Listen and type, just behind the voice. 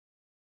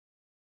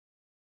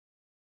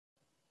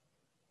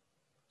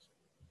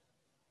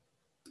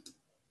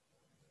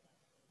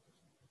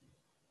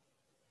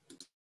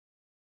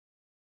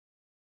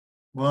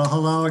Well,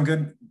 hello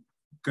and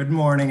good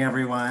morning,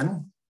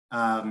 everyone.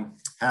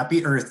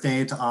 Happy Earth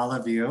Day to all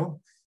of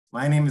you.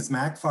 My name is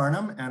Mac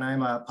Farnham, and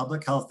I'm a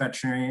public health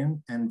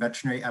veterinarian and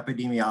veterinary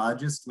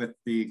epidemiologist with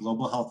the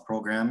Global Health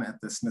Program at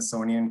the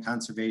Smithsonian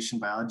Conservation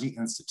Biology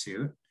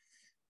Institute.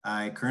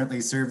 I currently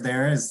serve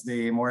there as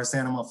the Morris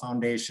Animal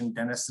Foundation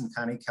Dennis and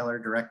Connie Keller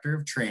Director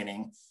of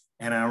Training,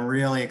 and I'm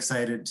really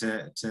excited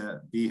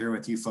to be here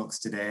with you folks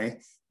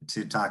today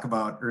to talk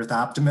about Earth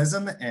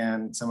Optimism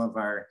and some of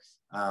our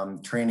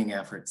training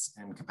efforts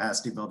and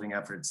capacity building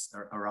efforts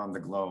around the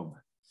globe.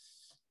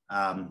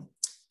 And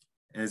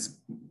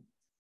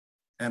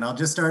I'll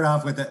just start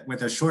off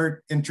with a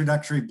short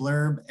introductory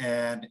blurb,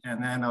 and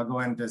then I'll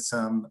go into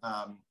some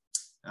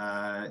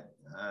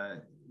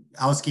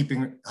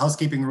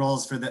housekeeping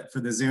rules for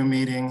the Zoom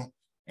meeting,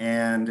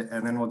 and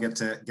then we'll get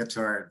to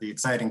the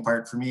exciting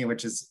part for me,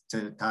 which is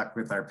to talk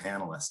with our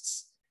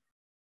panelists.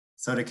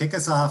 So to kick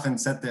us off and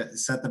set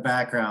the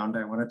background,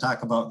 I want to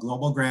talk about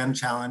global grand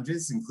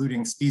challenges,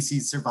 including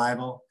species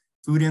survival,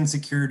 food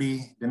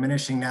insecurity,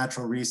 diminishing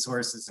natural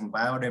resources and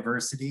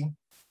biodiversity,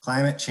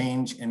 climate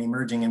change, and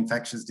emerging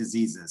infectious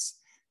diseases.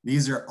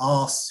 These are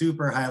all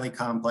super highly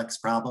complex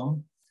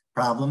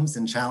problems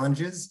and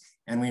challenges,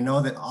 and we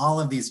know that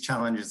all of these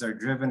challenges are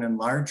driven in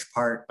large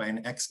part by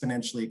an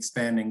exponentially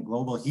expanding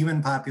global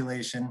human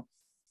population,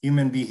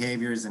 human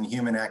behaviors, and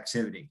human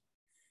activity.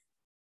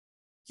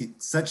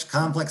 Such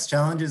complex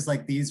challenges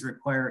like these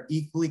require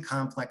equally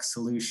complex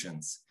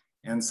solutions.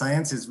 And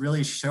science is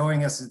really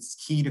showing us it's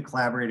key to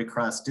collaborate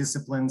across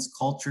disciplines,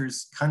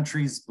 cultures,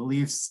 countries,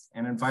 beliefs,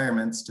 and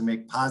environments to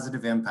make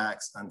positive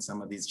impacts on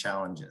some of these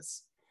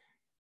challenges.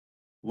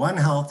 One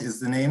Health is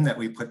the name that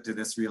we put to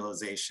this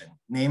realization,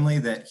 namely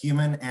that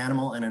human,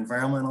 animal, and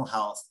environmental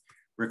health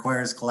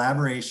requires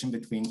collaboration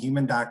between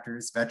human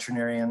doctors,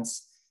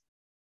 veterinarians,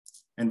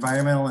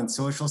 environmental and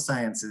social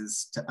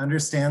sciences to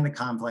understand the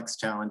complex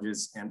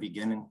challenges and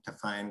begin to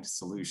find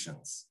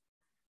solutions.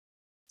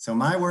 So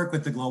my work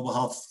with the Global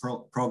Health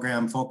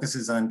Program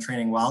focuses on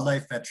training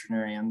wildlife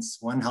veterinarians,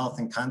 One Health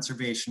and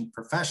conservation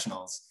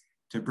professionals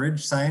to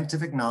bridge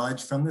scientific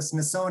knowledge from the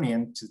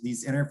Smithsonian to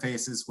these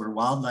interfaces where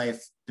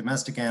wildlife,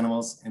 domestic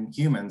animals, and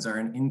humans are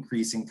in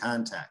increasing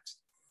contact.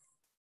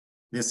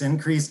 This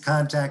increased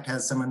contact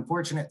has some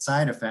unfortunate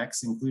side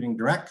effects, including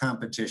direct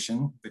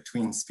competition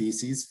between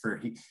species for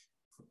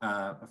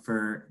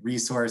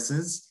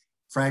resources,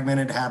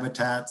 fragmented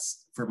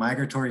habitats for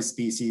migratory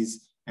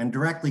species, and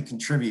directly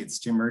contributes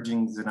to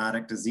emerging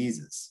zoonotic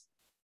diseases.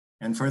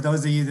 And for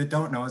those of you that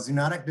don't know,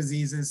 zoonotic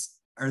diseases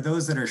are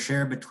those that are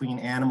shared between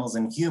animals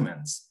and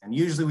humans. And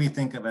usually we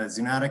think of a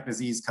zoonotic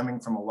disease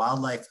coming from a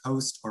wildlife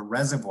host or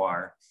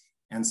reservoir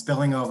and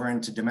spilling over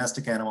into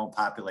domestic animal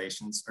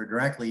populations or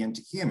directly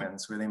into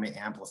humans where they may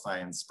amplify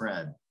and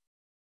spread.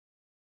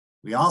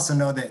 We also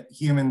know that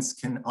humans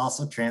can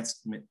also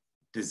transmit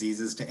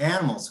diseases to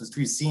animals, which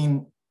we've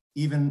seen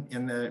even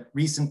in the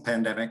recent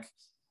pandemic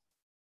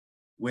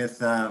with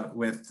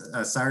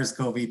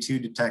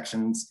SARS-CoV-2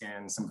 detections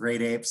in some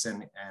great apes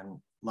and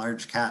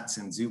large cats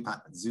in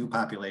zoo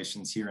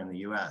populations here in the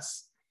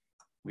US.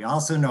 We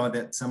also know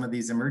that some of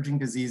these emerging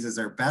diseases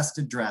are best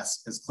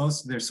addressed as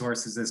close to their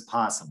sources as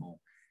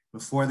possible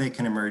before they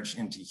can emerge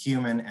into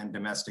human and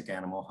domestic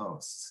animal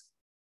hosts.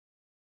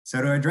 So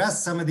to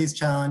address some of these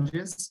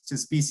challenges to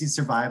species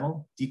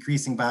survival,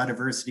 decreasing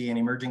biodiversity, and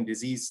emerging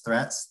disease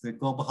threats, our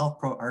Global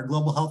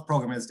Health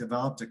Program has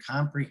developed a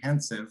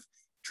comprehensive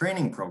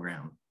training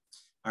program.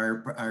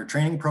 Our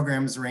training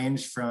programs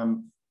range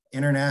from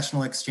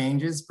international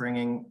exchanges,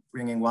 bringing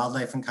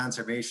wildlife and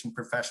conservation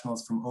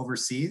professionals from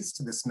overseas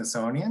to the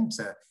Smithsonian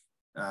to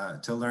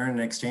learn and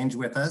exchange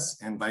with us,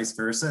 and vice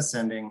versa,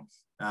 sending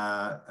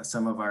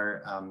some of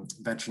our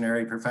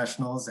veterinary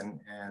professionals and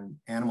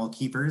animal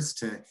keepers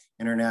to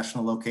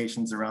international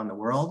locations around the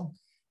world.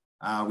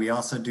 We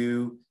also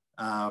do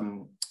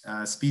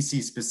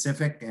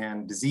species-specific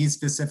and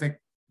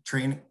disease-specific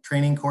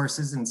training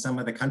courses in some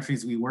of the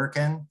countries we work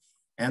in.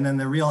 And then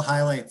the real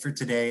highlight for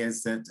today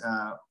is that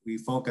we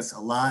focus a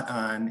lot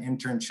on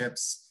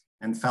internships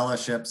and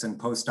fellowships and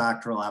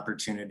postdoctoral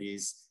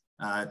opportunities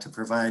to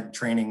provide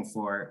training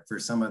for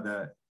some of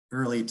the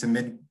early to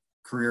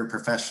mid-career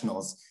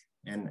professionals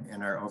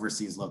in our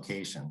overseas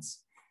locations.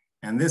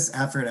 And this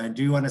effort, I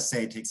do want to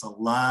say, takes a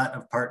lot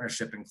of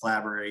partnership and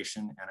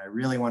collaboration. And I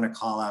really want to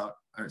call out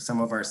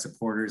some of our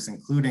supporters,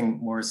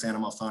 including Morris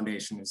Animal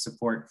Foundation, who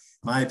support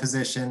my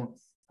position,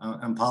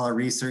 Impala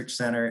Research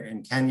Center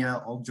in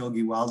Kenya, Old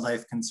Jogi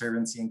Wildlife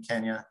Conservancy in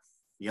Kenya,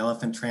 the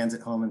Elephant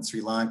Transit Home in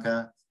Sri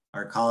Lanka,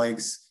 our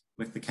colleagues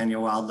with the Kenya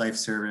Wildlife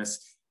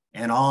Service,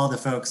 and all the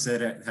folks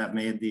that have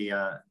made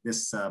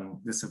this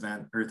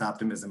event, Earth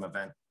Optimism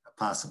event,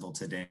 possible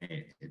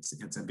today.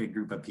 It's a big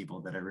group of people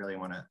that I really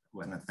want to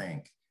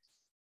thank.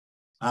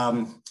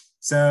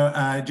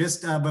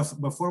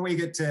 Before we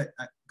get to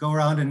go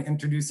around and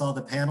introduce all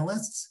the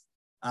panelists,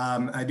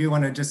 I do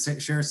want to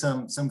just share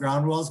some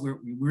ground rules. We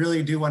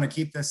really do want to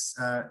keep this.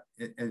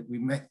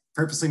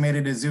 Purposely made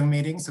it a Zoom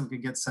meeting so we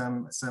could get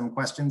some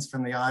questions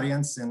from the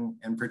audience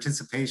and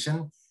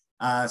participation.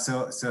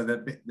 So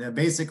the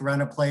basic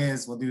run of play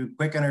is we'll do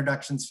quick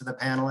introductions for the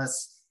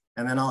panelists,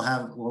 and then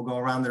we'll go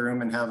around the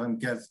room and have them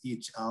give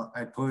each,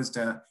 I posed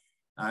a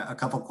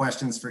couple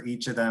questions for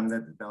each of them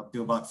that they'll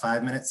do about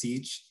 5 minutes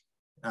each,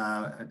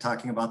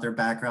 talking about their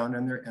background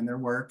and their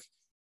work.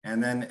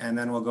 And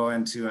then we'll go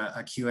into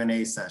a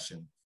Q&A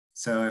session.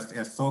 So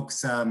if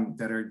folks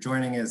that are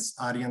joining as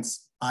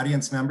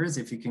audience members,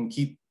 if you can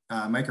keep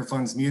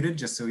microphones muted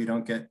just so we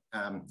don't get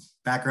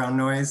background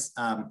noise,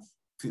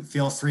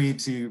 feel free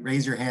to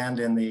raise your hand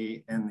in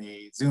the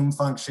Zoom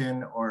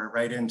function or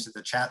write into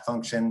the chat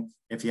function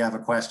if you have a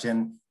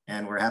question,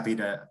 and we're happy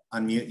to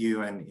unmute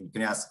you and you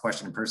can ask the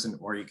question in person,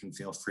 or you can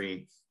feel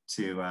free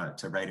to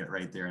write it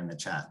right there in the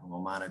chat, and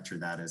we'll monitor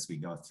that as we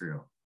go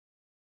through.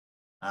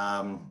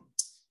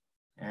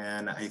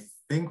 And I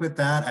think with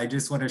that, I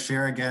just want to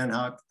share again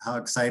how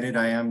excited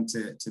I am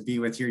to be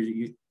with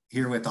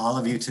here with all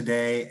of you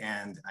today.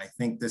 And I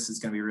think this is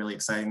going to be really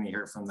exciting to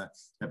hear from the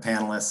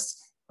panelists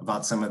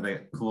about some of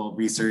the cool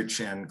research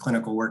and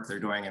clinical work they're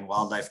doing in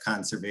wildlife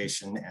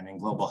conservation and in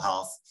global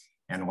health,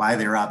 and why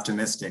they're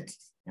optimistic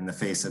in the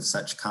face of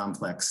such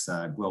complex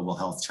global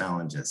health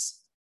challenges.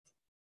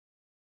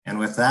 And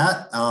with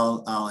that,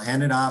 I'll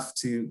hand it off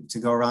to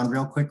go around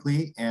real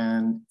quickly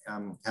and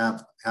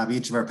have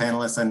each of our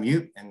panelists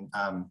unmute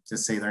and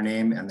just say their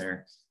name and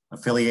their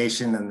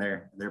affiliation and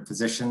their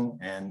position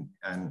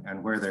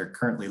and where they're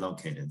currently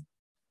located.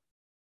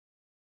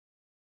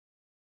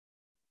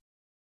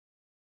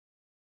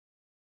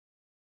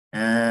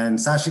 And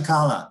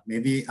Sashikala,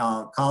 maybe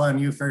I'll call on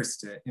you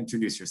first to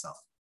introduce yourself.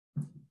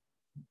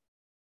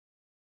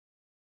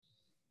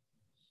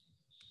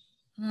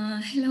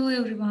 Hello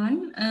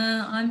everyone,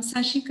 I'm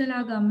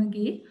Sashikala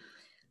Gamage.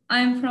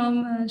 I'm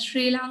from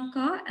Sri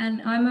Lanka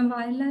and I'm a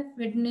wildlife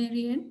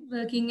veterinarian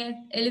working at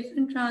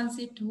Elephant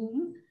Transit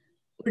Home,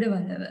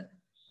 Udawalawa.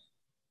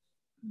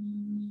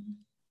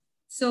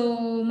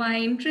 So my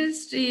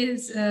interest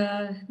is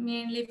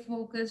mainly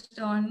focused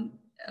on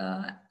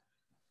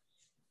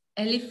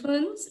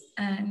elephants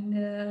and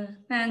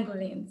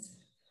pangolins.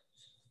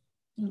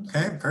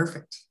 Okay,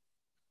 perfect.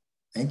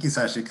 Thank you,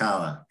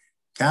 Sashikala.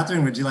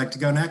 Catherine, would you like to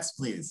go next,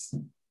 please?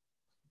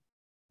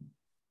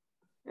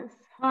 Yes.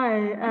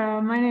 Hi,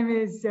 my name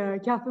is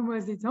Catherine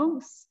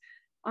Worsley-Tonks.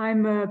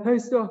 I'm a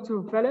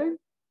postdoctoral fellow,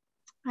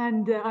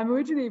 and I'm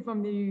originally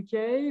from the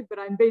UK, but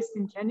I'm based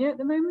in Kenya at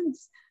the moment,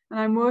 and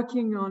I'm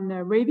working on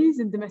rabies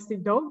in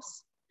domestic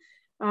dogs.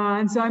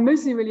 And so I'm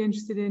mostly really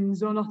interested in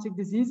zoonotic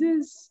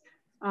diseases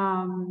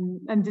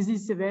and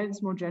disease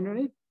surveillance more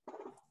generally.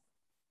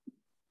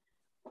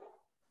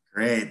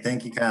 Great,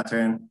 thank you,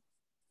 Catherine.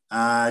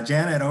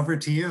 Janet, over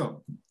to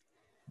you.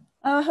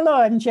 Hello,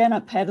 I'm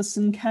Janet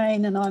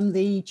Patterson-Kane, and I'm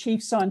the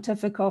Chief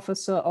Scientific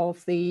Officer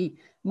of the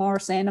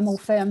Morris Animal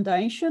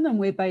Foundation, and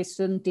we're based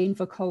in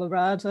Denver,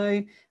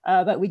 Colorado,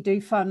 but we do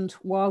fund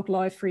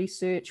wildlife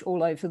research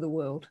all over the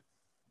world.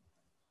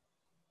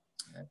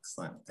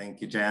 Excellent, thank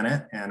you,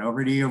 Janet. And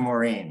over to you,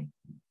 Maureen.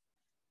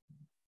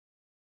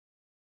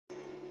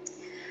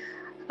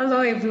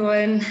 Hello,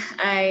 everyone.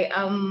 I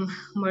am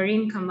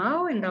Maureen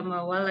Kamau, and I'm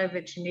a wildlife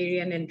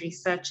veterinarian and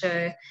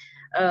researcher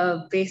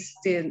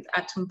based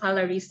at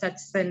Mpala Research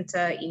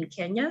Center in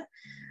Kenya.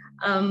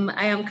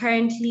 I am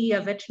currently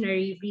a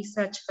veterinary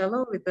research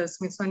fellow with the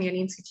Smithsonian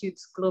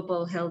Institute's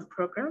Global Health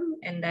Program,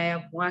 and I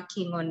am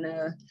working on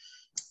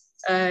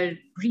a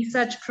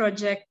research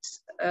project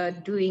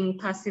doing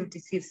passive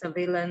disease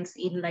surveillance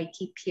in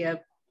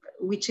Laikipia,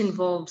 which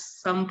involves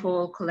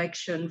sample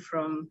collection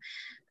from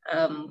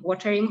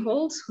watering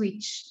holes,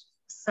 which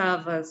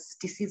serve as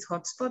disease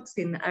hotspots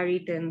in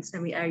arid and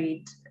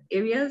semi-arid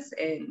areas,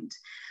 and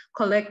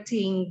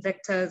collecting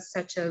vectors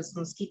such as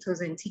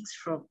mosquitoes and ticks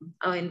from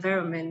our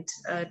environment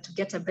to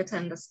get a better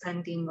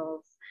understanding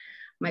of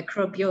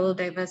microbial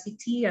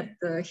diversity at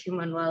the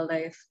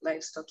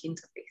human-wildlife-livestock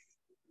interface.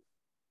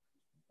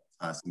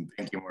 Awesome,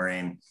 thank you,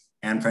 Maureen.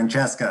 And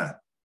Francesca.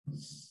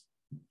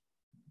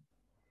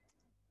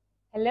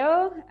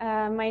 Hello,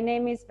 my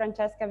name is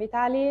Francesca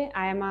Vitali.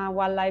 I am a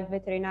wildlife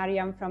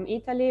veterinarian from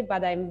Italy,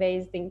 but I'm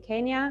based in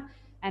Kenya,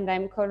 and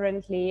I'm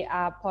currently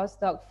a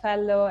postdoc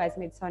fellow at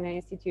Smithsonian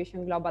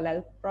Institution Global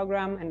Health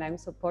Program, and I'm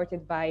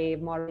supported by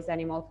Morris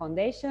Animal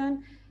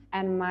Foundation.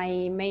 And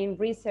my main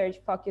research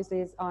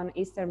focuses on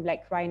eastern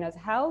black rhinos'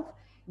 health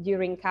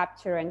during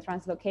capture and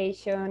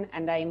translocation,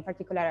 and in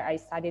particular, I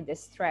studied the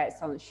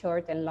stress on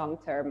short and long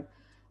term,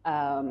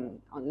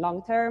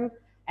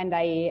 and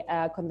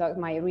I conduct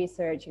my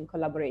research in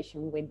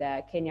collaboration with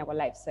the Kenya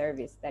Wildlife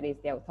Service, that is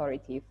the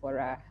authority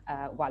for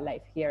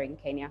wildlife here in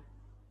Kenya.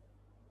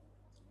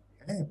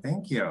 Okay,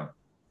 thank you.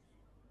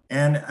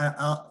 And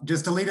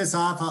just to lead us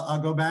off, I'll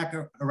go back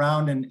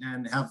around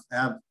and have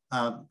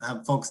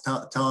folks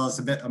tell us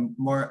a bit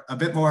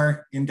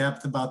more in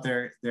depth about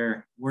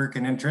their work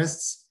and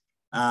interests.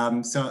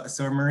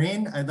 So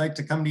Maureen, I'd like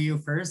to come to you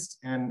first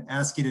and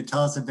ask you to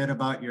tell us a bit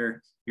about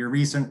your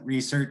recent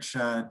research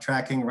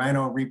tracking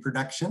rhino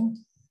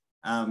reproduction,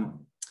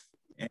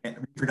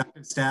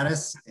 reproductive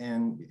status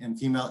in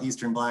female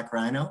eastern black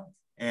rhino,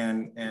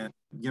 and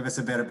give us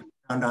a bit of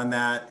on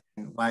that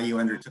and why you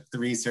undertook the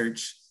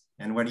research,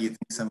 and what do you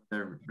think some of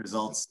the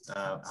results,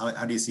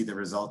 how do you see the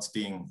results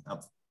being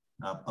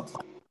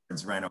applied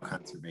towards rhino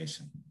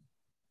conservation?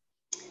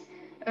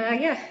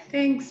 Yeah,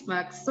 thanks,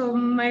 Max. So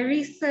my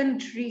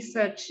recent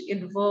research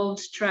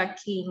involved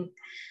tracking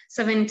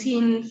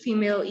 17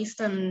 female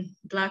eastern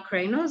black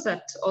rhinos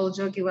at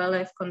Oljogi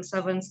Wildlife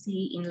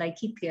Conservancy in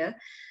Laikipia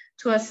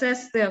to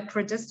assess their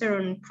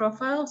progesterone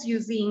profiles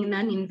using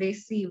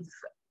non-invasive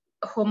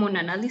hormone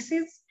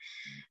analysis.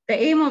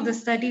 The aim of the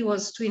study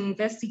was to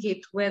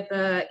investigate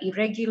whether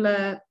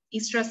irregular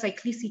estrous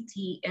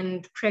cyclicity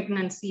and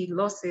pregnancy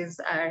losses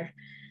are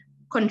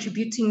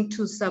contributing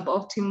to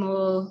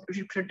suboptimal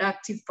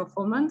reproductive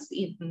performance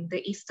in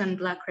the eastern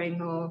black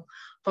rhino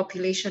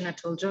population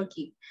at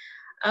Oljogi.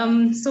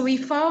 So we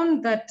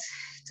found that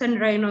 10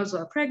 rhinos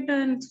were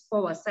pregnant,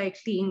 4 were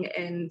cycling,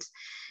 and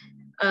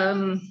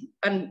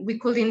we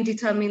couldn't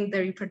determine the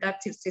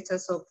reproductive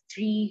status of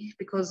 3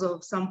 because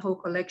of sample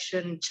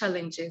collection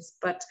challenges.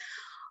 But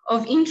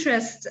of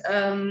interest,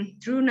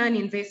 through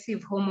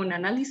non-invasive hormone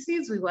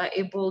analysis, we were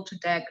able to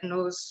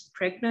diagnose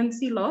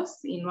pregnancy loss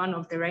in one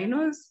of the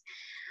rhinos,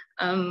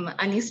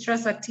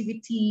 anestrus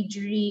activity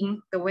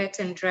during the wet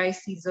and dry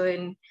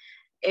season,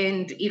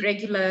 and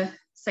irregular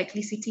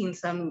cyclicity in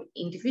some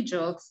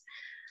individuals.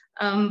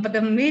 But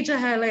the major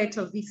highlight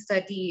of this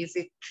study is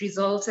it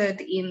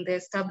resulted in the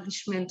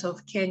establishment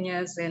of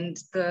Kenya's and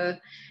the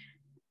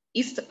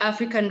East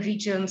African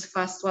region's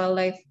first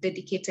wildlife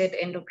dedicated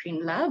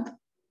endocrine lab.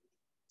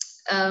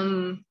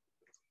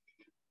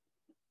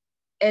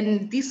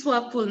 And this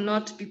work will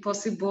not be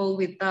possible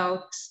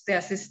without the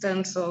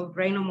assistance of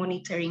rhino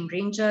monitoring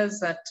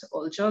rangers at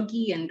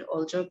Oljogi and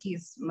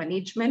Oljogi's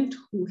management,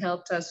 who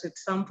helped us with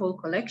sample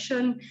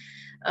collection,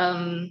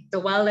 the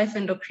Wildlife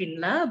Endocrine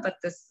Lab at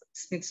the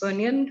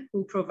Smithsonian,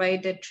 who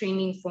provided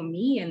training for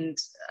me and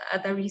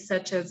other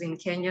researchers in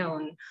Kenya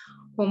on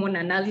hormone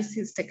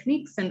analysis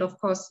techniques, and of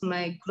course,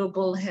 my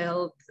global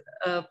health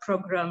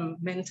program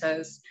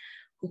mentors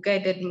who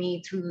guided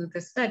me through the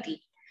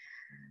study.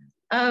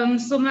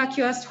 So Mark,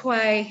 you asked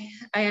why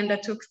I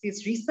undertook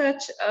this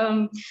research.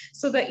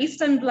 So the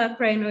eastern black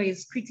rhino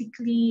is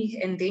critically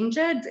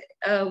endangered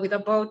with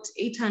about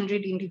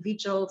 800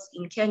 individuals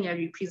in Kenya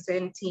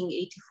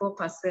representing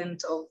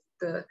 84% of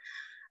the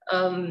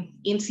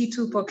in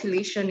situ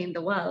population in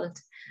the world.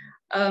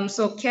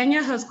 So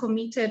Kenya has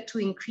committed to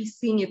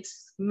increasing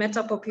its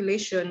meta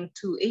population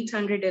to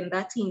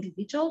 830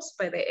 individuals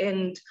by the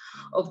end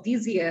of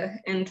this year,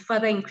 and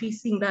further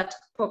increasing that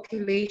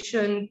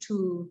population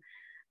to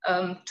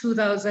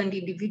 2,000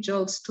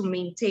 individuals to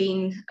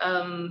maintain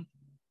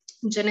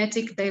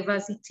genetic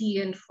diversity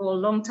and for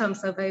long-term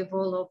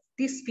survival of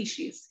this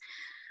species.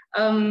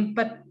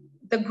 But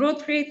the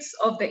growth rates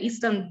of the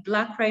eastern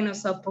black rhino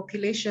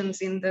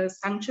subpopulations in the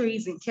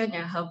sanctuaries in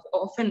Kenya have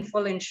often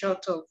fallen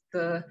short of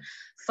the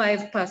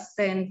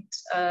 5%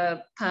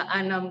 per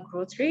annum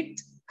growth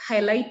rate,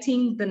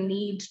 highlighting the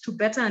need to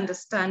better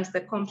understand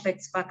the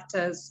complex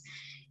factors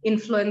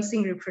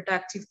influencing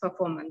reproductive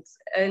performance.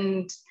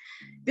 And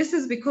this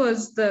is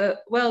because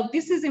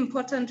this is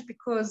important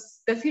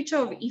because the future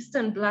of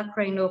eastern black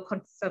rhino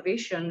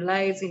conservation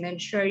lies in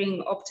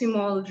ensuring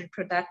optimal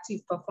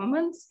reproductive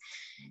performance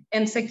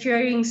and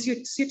securing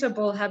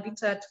suitable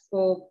habitat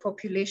for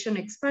population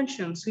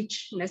expansions,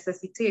 which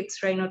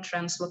necessitates rhino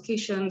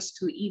translocations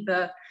to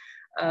either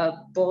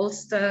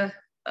bolster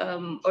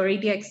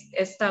already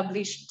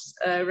established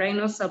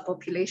rhino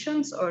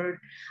subpopulations or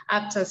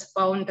act as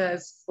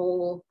founders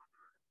for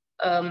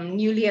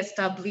newly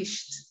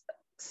established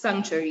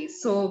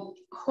sanctuaries. So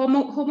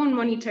hormone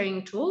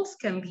monitoring tools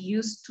can be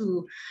used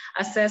to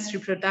assess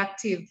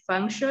reproductive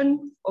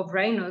function of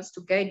rhinos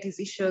to guide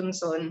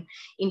decisions on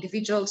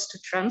individuals to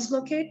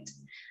translocate.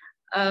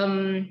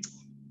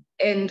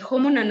 And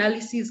hormone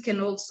analysis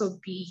can also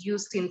be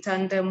used in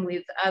tandem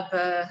with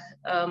other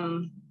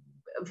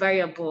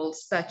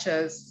variables such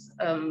as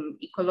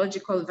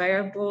ecological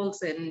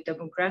variables and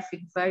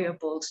demographic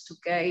variables to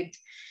guide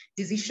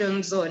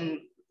decisions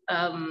on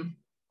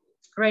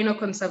rhino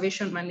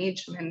conservation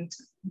management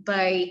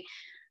by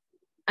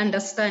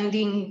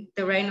understanding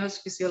the rhino's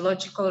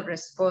physiological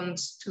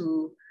response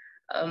to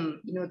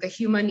the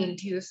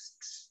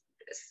human-induced,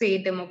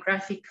 say,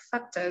 demographic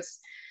factors.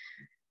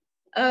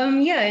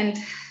 And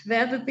the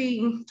other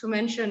thing to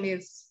mention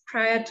is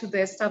prior to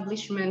the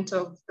establishment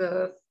of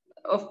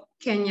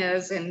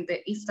Kenya's and the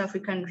East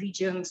African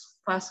region's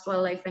first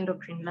wildlife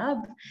endocrine lab,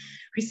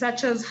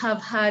 researchers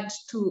have had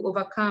to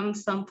overcome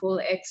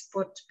sample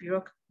export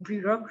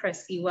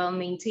bureaucracy while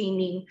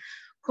maintaining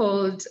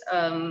cold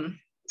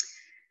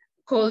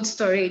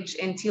storage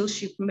until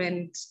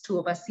shipment to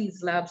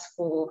overseas labs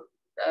for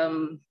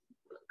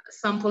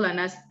sample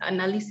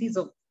analysis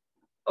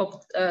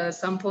of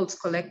samples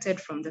collected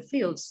from the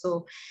field.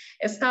 So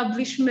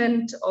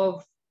establishment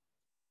of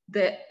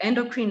the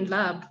endocrine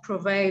lab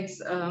provides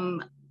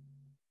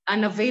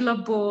an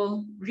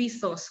available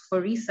resource for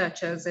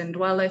researchers and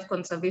wildlife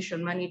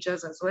conservation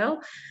managers as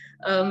well,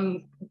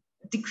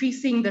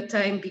 decreasing the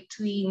time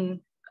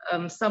between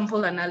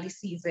sample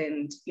analysis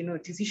and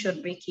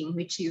decision making,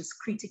 which is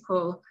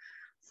critical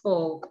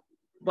for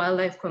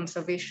wildlife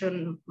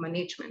conservation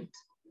management.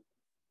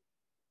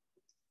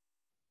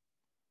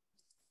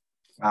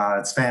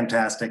 It's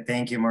fantastic.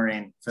 Thank you,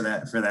 Maureen, for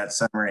that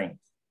summary.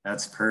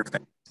 That's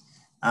perfect.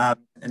 And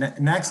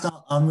next,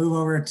 I'll move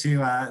over to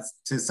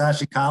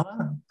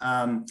Sashikala.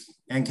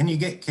 And can you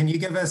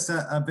give us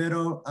a bit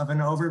of an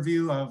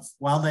overview of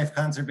wildlife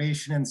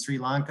conservation in Sri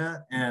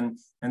Lanka and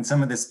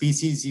some of the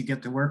species you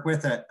get to work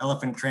with at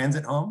Elephant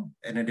Transit Home,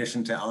 in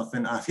addition to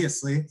elephant,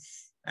 obviously.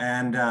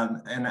 And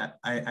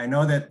I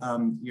know that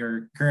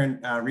your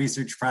current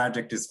research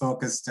project is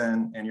focused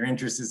on, and your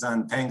interest is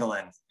on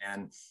pangolin.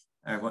 And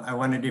I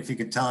wondered if you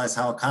could tell us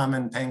how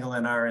common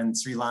pangolin are in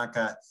Sri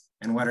Lanka,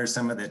 and what are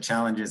some of the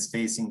challenges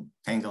facing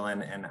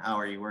pangolin, and how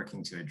are you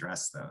working to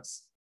address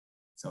those?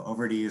 So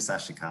over to you,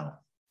 Sashikala.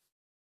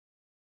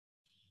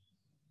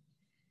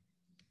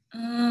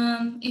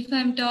 If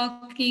I'm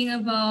talking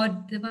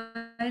about the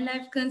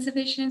wildlife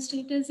conservation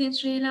status in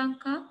Sri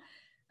Lanka,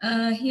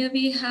 here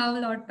we have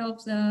a lot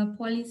of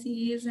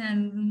policies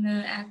and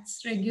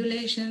acts,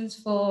 regulations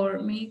for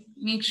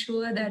make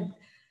sure that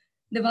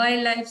the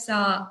wildlife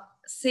are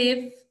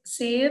safe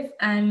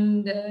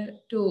and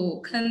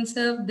to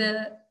conserve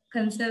their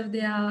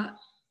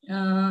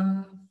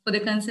for the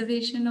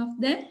conservation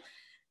of them.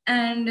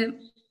 And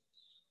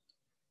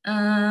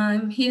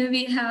here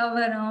we have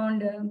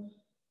around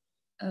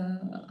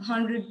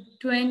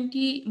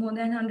more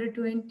than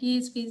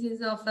 120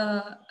 species of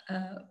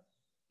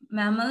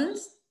mammal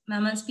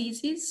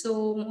species.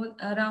 So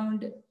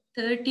around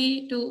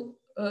 30 to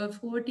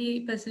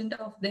 40%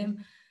 of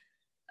them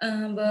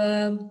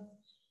were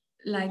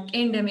like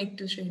endemic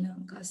to Sri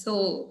Lanka.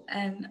 So,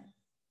 and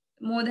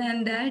more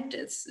than that,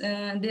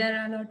 there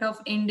are a lot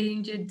of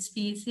endangered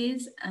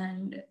species,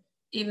 and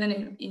even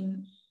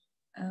in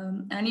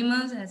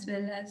animals, as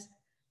well as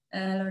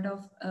a lot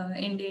of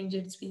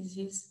endangered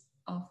species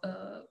of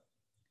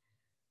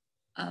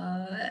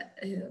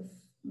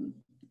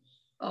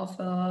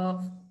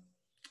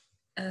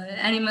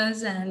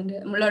animals, and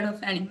a lot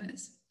of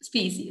animals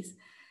species.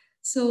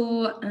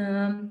 So,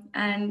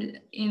 and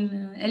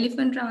in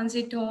Elephant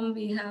Transit Home,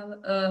 we have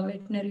a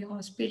veterinary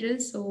hospital.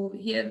 So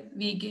here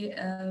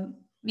we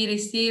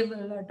receive a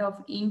lot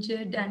of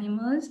injured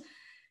animals,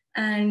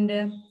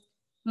 and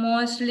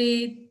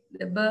mostly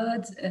the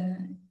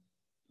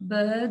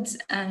birds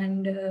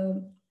and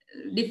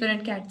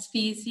different cat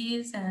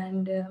species,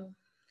 and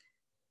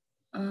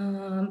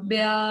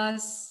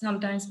bears,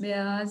 sometimes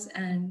bears,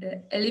 and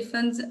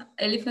elephants.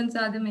 Elephants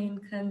are the main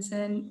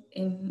concern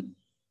in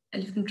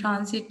Elephant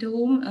Transit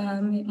Home.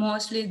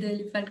 Mostly the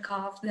elephant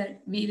calves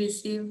that we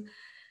receive,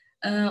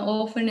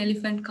 often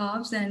elephant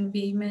calves, and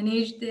we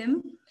manage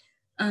them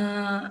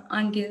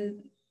until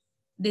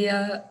they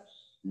are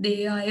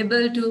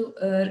able to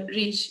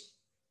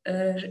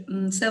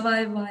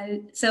survive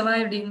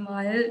in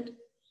wild.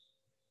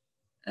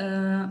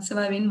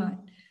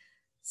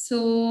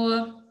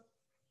 So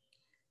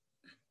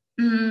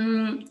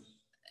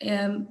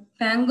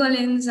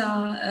pangolins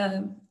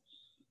are,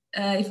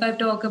 if I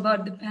talk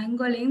about the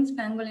pangolins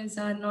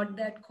are not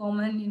that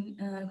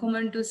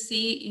common to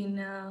see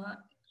in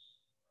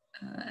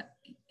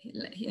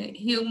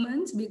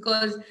humans,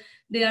 because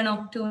they are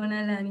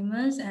nocturnal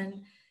animals,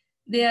 and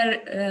they are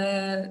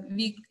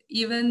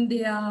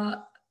they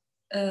are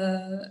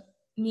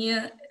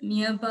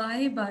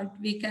nearby, but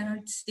we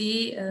cannot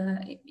see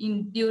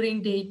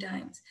during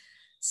daytimes.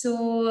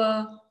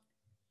 So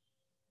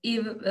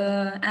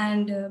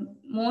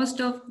most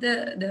of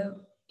the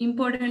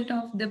important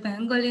of the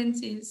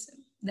pangolins is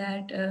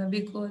that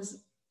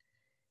because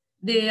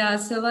their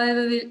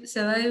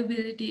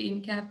survivability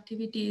in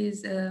captivity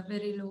is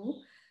very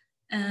low.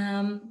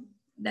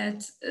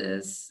 That's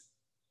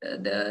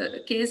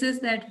the cases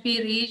that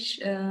we reach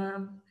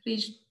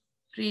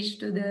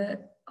to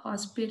the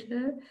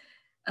hospital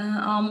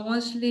are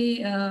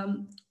mostly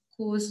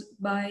caused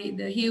by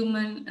the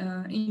human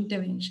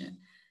intervention.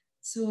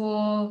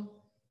 So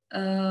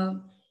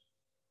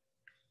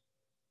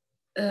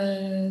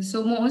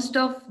so most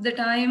of the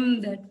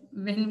time that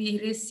when we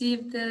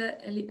receive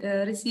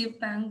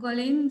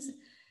pangolins,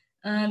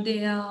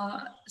 they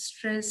are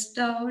stressed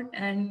out,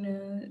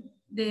 and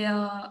they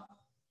are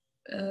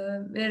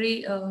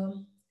very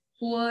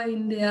poor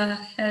in their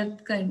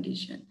health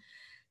condition.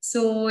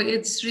 So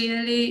it's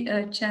really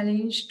a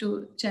challenge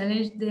to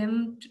challenge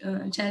them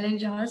and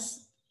challenge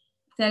us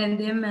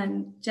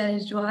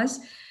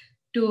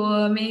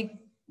to make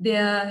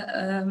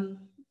their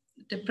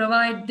to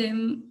provide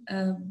them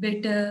a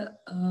better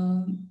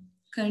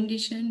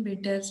condition,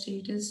 better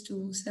status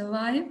to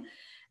survive.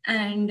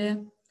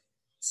 And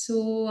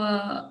so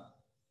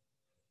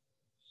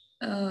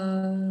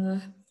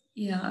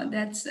yeah,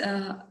 that's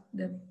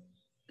the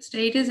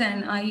status.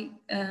 And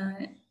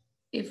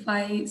if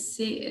I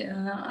say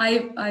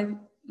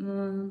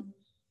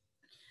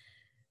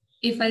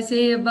if I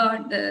say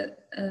about the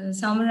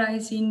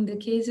summarizing the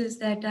cases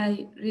that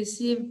I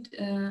received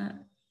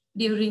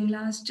during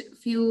last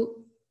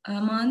few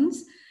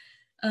months,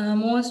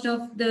 most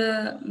of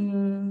the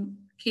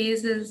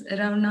cases,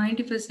 around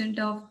 90%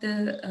 of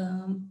the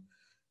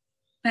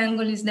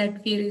pangolins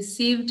that we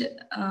received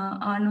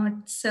are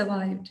not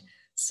survived.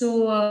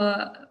 So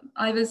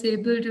I was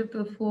able to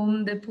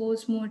perform the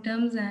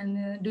postmortems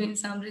and doing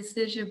some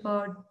research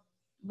about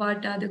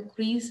what are the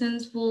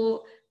reasons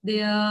for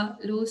their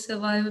low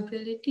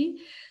survivability.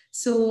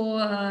 So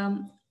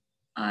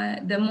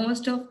the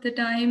most of the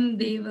time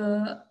they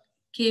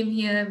came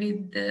here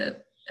with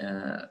the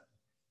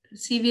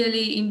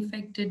severely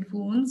infected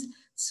wounds.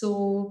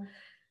 So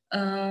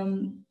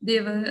they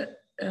were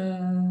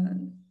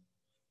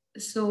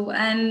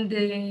and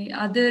the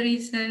other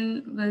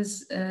reason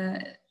was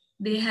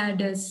they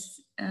had a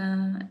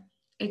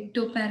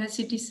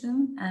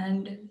ectoparasitism,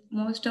 and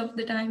most of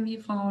the time we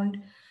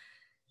found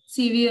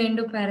severe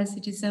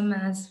endoparasitism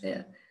as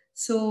well.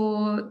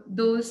 So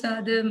those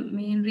are the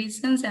main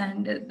reasons,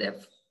 and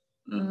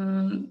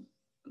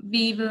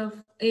we were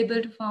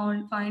able to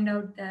find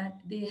out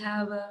that they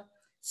have a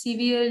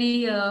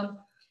severely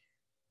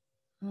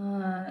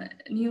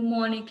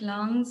pneumonic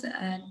lungs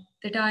at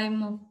the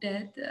time of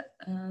death.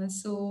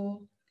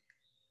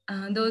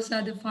 Those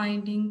are the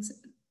findings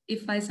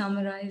if I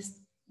summarize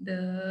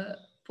the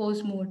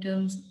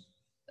postmortems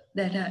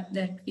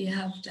that we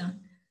have done.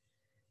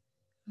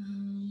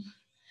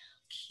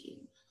 Okay.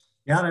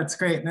 Yeah, that's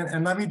great.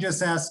 And let me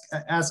just ask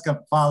a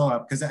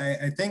follow-up, because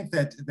I think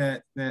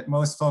that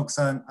most folks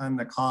on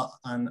the call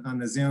on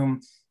the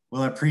Zoom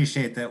will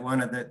appreciate that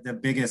one of the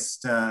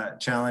biggest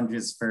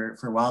challenges for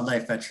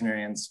wildlife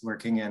veterinarians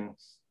working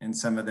in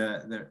some of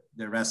the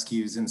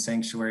rescues and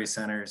sanctuary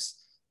centers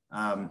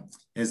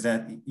is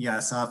that,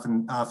 yes,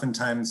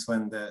 oftentimes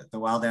when the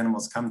wild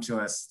animals come to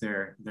us,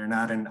 they're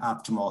not in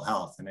optimal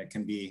health, and it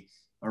can be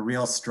a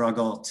real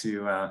struggle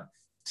to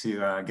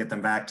get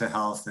them back to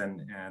health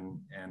and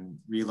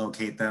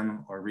relocate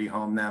them or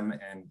rehome them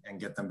and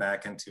get them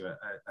back into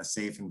a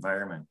safe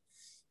environment.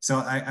 So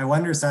I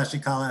wonder,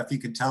 Sashikala, if you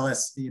could tell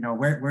us,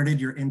 where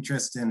did your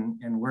interest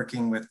in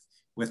working with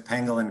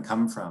pangolin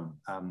come from?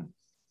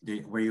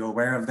 Were you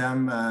aware of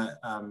them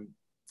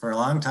for a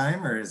long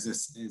time, or is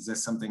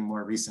this something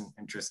more recent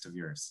interest of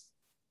yours?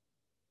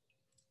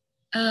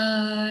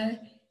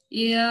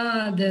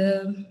 Yeah,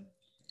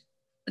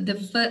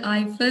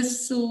 I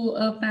first saw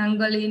a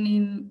pangolin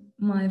in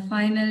my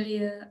final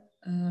year.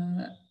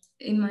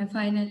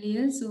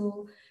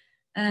 So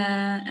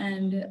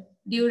and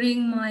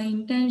during my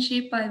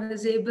internship, I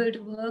was able to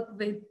work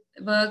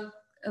about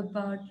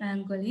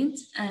pangolins,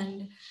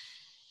 and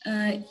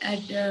at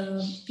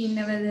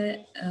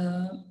Pinnavada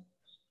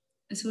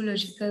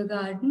Zoological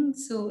Garden.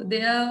 So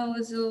there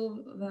also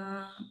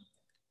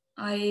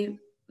I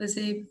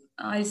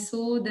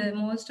saw the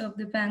most of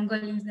the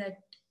pangolins that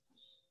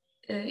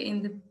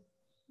in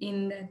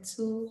that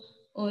zoo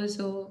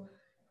also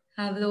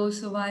have low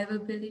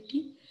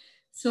survivability.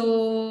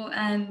 So,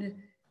 and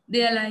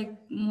they are like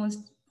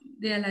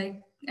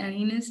an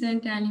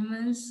innocent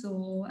animals.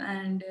 So,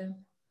 and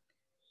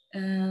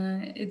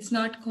it's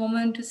not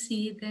common to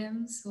see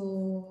them.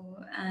 So,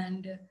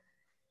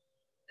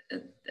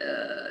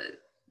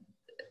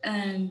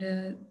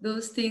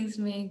 those things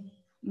make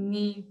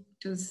me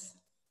to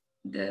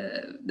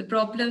the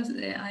problems.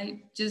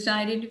 I just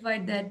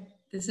identified that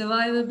the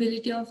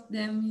survivability of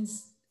them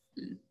is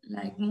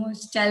like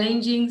most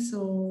challenging.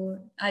 So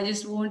I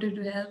just wanted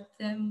to help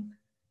them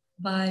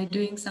by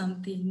doing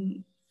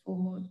something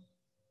for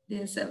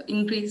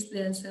increase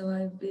their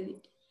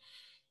survivability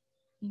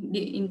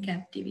in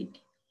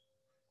captivity.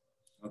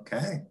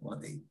 Okay,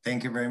 well,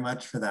 thank you very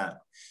much for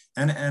that.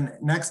 And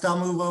next I'll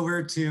move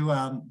over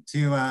to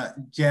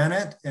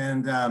Janet,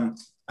 and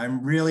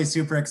I'm really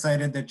super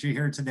excited that you're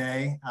here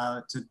today.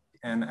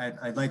 And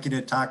I'd like you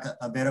to talk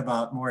a bit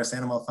about Morris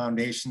Animal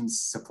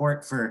Foundation's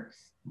support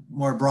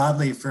more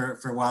broadly for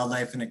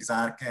wildlife and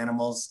exotic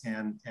animals,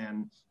 and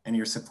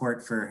your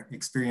support for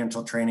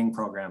experiential training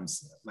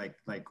programs like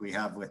we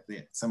have with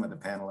some of the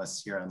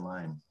panelists here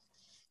online.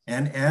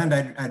 And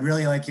I'd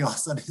really like you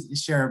also to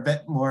share a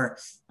bit more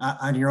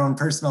on your own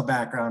personal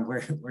background,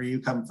 where you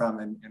come from,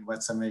 and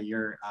what some of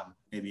your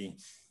maybe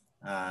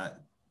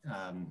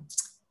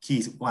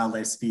key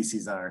wildlife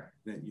species are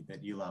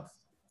that you love.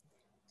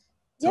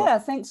 So, yeah,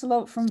 thanks a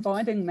lot for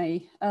inviting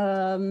me.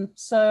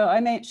 So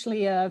I'm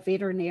actually a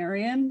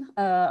veterinarian.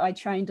 I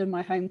trained in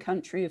my home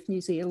country of New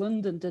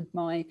Zealand and did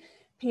my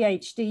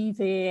PhD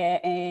there,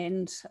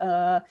 and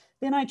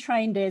then I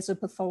trained as a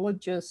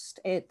pathologist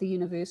at the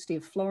University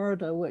of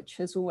Florida, which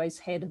has always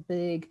had a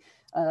big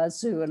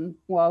zoo and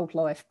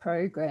wildlife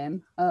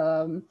program.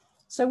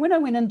 So when I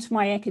went into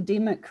my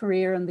academic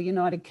career in the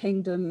United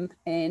Kingdom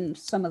and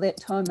some of that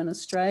time in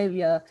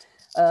Australia,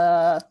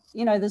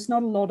 there's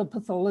not a lot of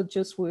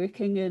pathologists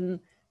working in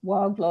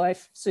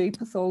wildlife zoo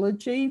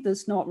pathology.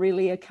 There's not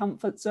really a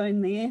comfort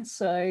zone there.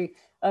 So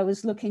I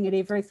was looking at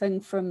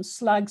everything from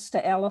slugs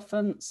to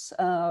elephants,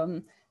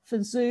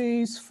 for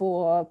zoos,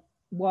 for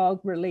wild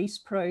release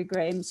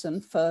programs,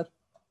 and for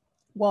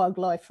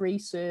wildlife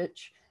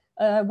research.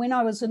 When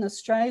I was in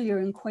Australia,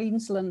 in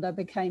Queensland, I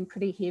became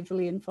pretty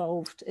heavily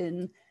involved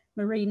in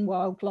marine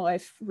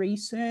wildlife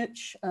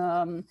research,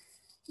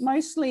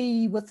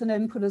 mostly with an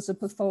input as a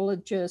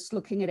pathologist,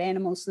 looking at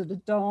animals that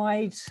had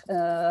died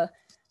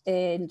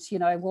and, you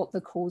know, what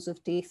the cause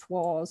of death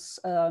was.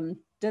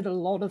 Did a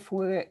lot of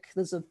work.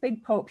 There's a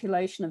big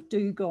population of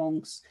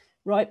dugongs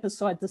right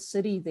beside the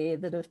city there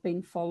that have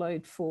been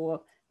followed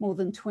for more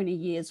than 20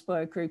 years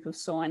by a group of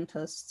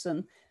scientists.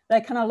 And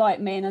they're kind of like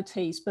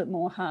manatees, but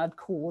more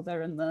hardcore.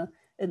 They're in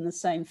the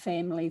same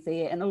family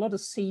there, and a lot of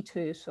sea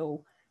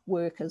turtle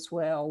work as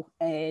well.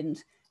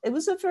 And it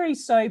was a very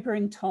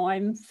sobering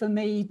time for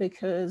me,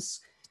 because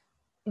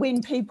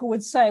when people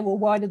would say, well,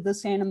 why did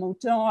this animal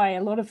die?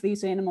 A lot of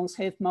these animals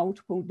have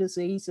multiple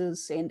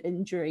diseases and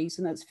injuries,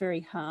 and it's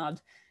very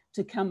hard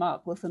to come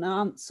up with an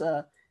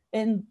answer.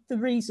 And the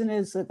reason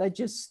is that they're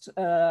just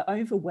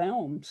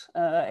overwhelmed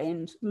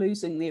and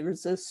losing their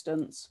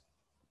resistance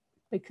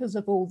because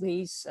of all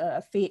these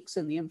effects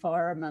in the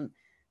environment,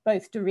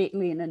 both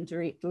directly and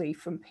indirectly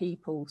from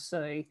people.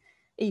 So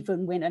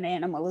even when an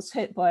animal is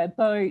hit by a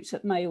boat,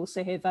 it may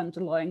also have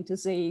underlying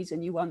disease,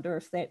 and you wonder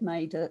if that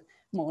made it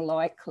more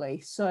likely.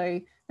 So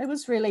that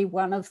was really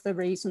one of the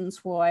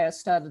reasons why I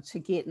started to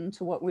get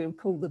into what we would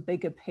call the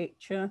bigger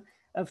picture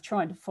of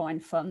trying to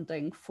find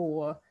funding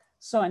for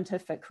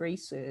scientific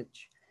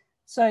research.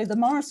 So the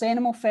Morris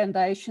Animal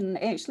Foundation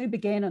actually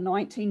began in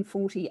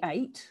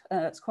 1948.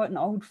 It's quite an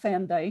old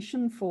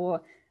foundation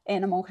for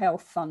animal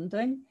health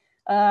funding.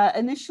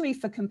 Initially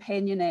for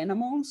companion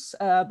animals,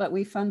 but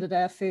we funded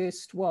our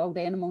first wild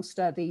animal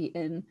study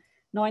in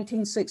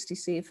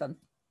 1967.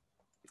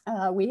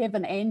 We have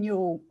an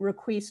annual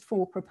request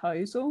for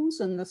proposals,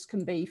 and this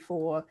can be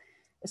for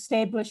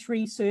established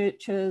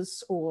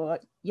researchers or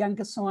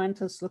younger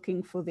scientists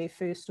looking for their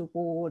first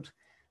award,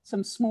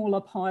 some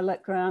smaller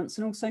pilot grants,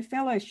 and also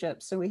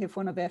fellowships. So we have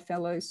one of our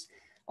fellows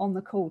on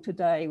the call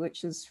today,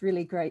 which is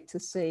really great to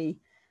see.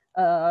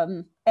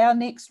 Our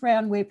next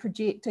round we're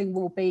projecting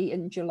will be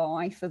in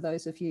July for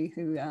those of you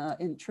who are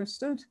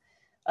interested.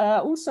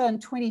 Also in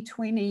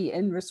 2020,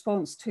 in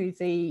response to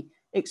the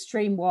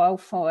extreme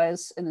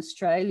wildfires in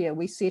Australia,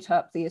 we set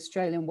up the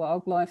Australian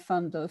Wildlife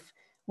Fund of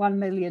 $1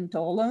 million.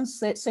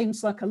 That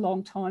seems like a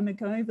long time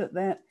ago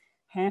that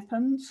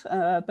happened,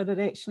 but it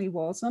actually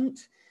wasn't.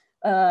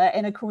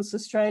 And of course,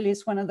 Australia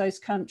is one of those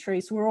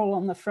countries, we're all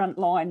on the front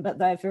line, but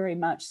they're very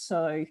much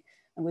so.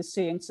 And we're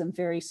seeing some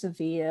very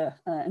severe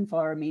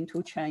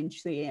environmental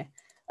change there.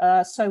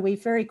 So we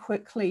very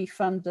quickly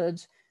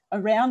funded a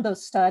round of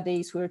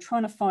studies. We were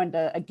trying to find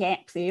a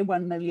gap there.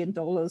 $1 million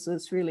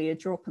is really a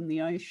drop in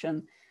the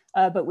ocean.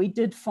 But we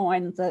did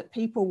find that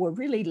people were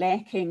really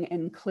lacking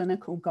in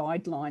clinical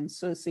guidelines.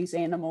 So as these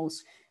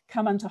animals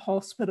come into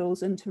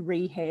hospitals, into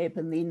rehab,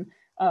 and then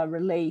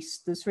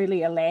released, there's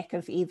really a lack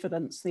of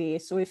evidence there.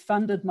 So we've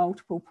funded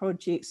multiple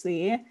projects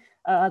there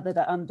that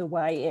are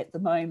underway at the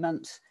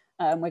moment.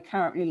 We're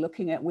currently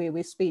looking at where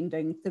we're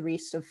spending the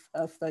rest of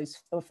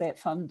that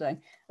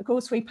funding. Of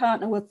course, we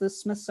partner with the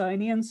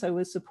Smithsonian, so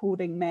we're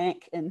supporting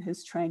Mac in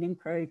his training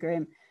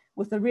program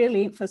with a real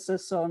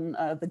emphasis on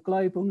the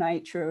global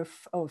nature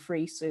of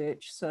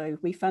research. So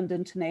we fund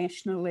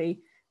internationally.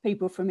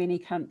 People from any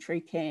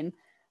country can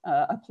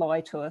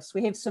apply to us.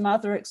 We have some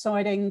other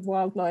exciting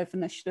wildlife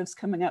initiatives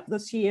coming up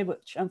this year,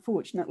 which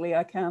unfortunately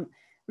I can't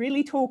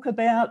really talk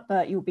about,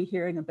 but you'll be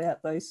hearing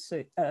about those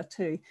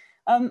too.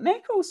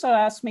 Mac also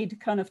asked me to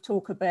kind of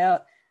talk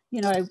about,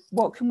 you know,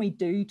 what can we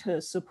do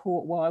to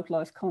support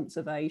wildlife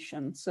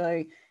conservation?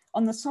 So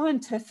on the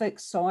scientific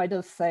side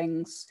of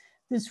things,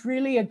 there's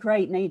really a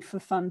great need for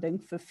funding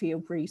for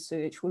field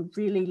research. We're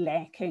really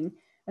lacking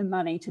in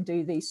money to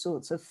do these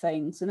sorts of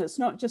things. And it's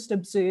not just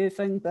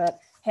observing, but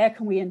how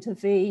can we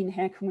intervene?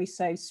 How can we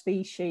save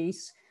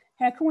species?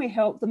 How can we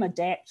help them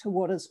adapt to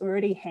what is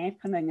already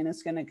happening and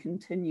is going to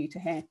continue to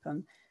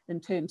happen in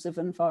terms of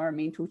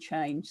environmental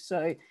change?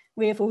 So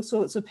we have all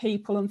sorts of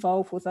people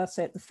involved with us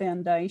at the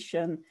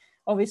foundation.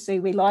 Obviously,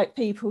 we like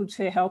people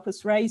to help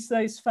us raise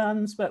those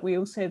funds, but we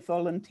also have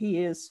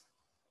volunteers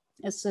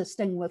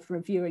assisting with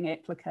reviewing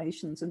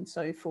applications and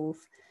so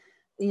forth.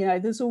 You know,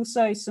 there's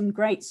also some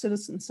great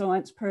citizen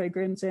science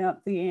programs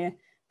out there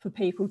for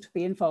people to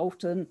be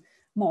involved in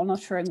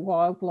monitoring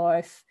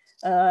wildlife.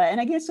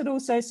 And I guess it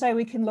also say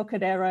we can look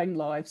at our own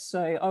lives.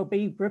 So I'll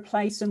be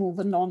replacing all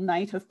the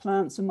non-native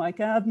plants in my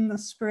garden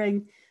this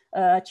spring,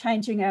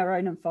 changing our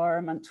own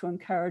environment to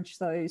encourage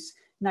those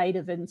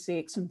native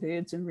insects and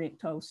birds and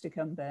reptiles to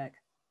come back.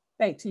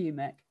 Back to you,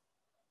 Mac.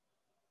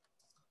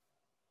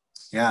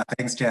 Yeah,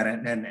 thanks,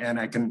 Janet. And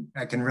I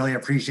can really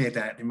appreciate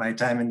that. In my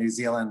time in New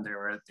Zealand, they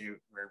were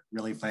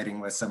really fighting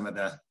with some of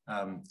the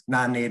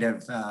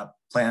non-native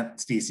plant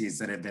species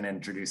that have been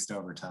introduced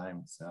over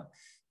time. So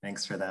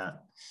thanks for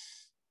that.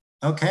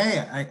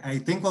 Okay, I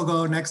think we'll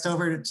go next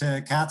over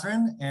to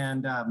Catherine,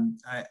 and I'm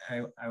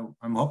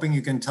hoping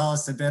you can tell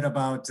us a bit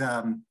about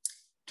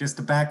just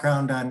the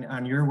background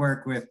on your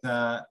work with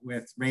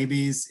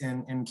rabies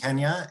in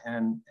Kenya,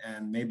 and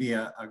maybe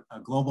a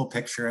global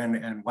picture,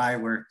 and why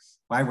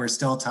we're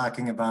still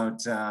talking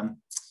about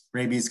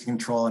rabies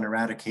control and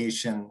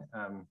eradication,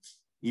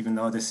 even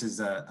though this is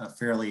a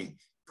fairly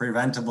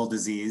preventable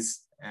disease.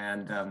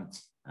 And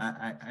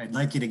I'd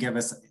like you to give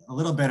us a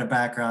little bit of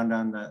background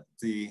on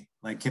the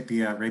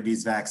Laikipia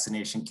rabies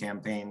vaccination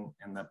campaign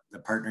and the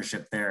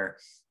partnership there,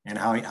 and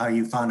how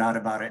you found out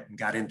about it and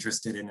got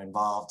interested and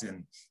involved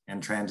and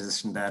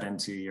transitioned that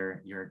into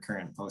your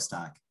current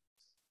postdoc.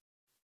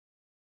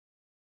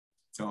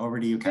 So over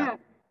to you, Kat.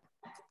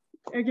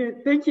 Yeah. Okay,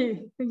 thank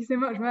you. Thank you so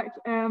much, Mac.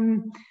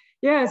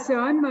 Yeah, so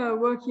I'm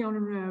working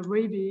on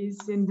rabies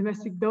in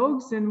domestic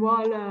dogs, and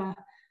while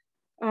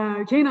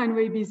canine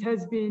rabies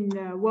has been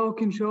well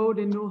controlled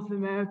in North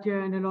America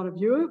and a lot of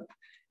Europe,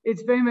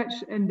 it's very much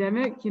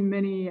endemic in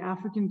many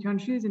African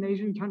countries and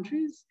Asian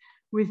countries,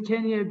 with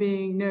Kenya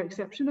being no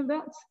exception of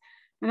that.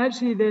 And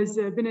actually, there's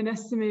been an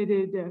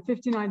estimated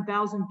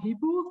 59,000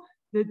 people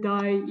that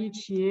die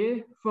each year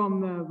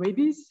from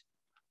rabies.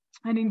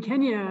 And in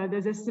Kenya,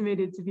 there's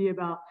estimated to be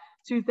about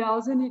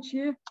 2,000 each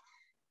year.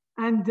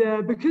 And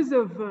because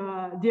of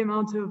the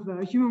amount of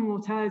human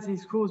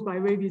mortalities caused by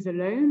rabies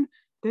alone,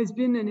 there's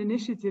been an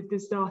initiative that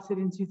started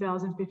in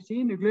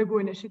 2015, a global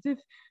initiative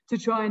to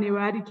try and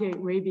eradicate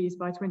rabies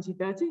by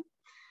 2030.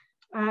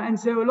 And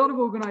so a lot of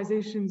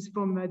organizations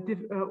from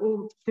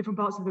all different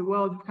parts of the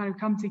world have kind of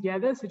come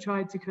together to try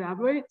to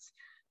collaborate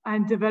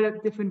and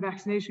develop different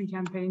vaccination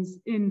campaigns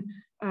in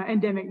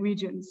endemic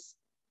regions.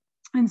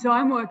 And so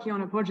I'm working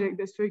on a project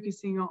that's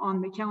focusing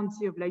on the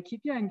county of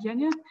Laikipia in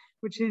Kenya,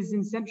 which is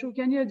in central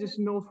Kenya, just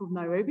north of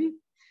Nairobi.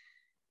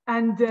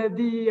 And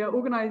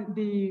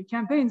the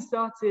campaign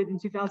started in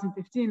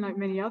 2015, like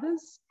many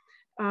others,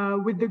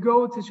 with the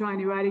goal to try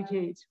and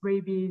eradicate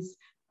rabies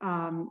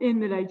in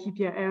the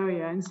Laikipia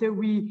area. And so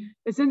we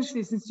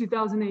essentially, since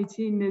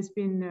 2018, there's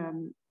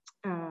been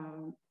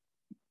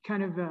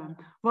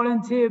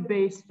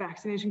volunteer-based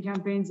vaccination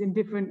campaigns in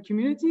different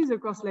communities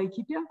across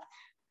Laikipia.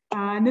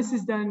 And this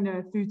is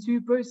done through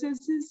two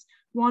processes.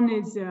 One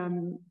is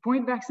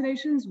point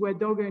vaccinations, where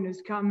dog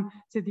owners come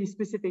to these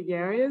specific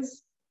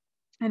areas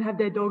and have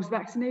their dogs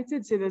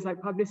vaccinated. So there's like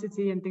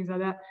publicity and things like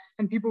that.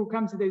 And people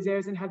come to those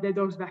areas and have their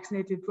dogs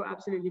vaccinated for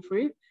absolutely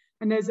free.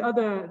 And there's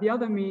the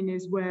other mean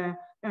is where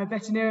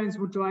veterinarians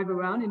will drive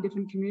around in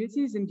different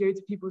communities and go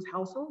to people's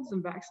households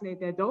and vaccinate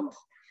their dogs.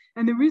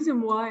 And the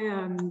reason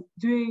why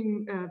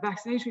doing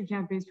vaccination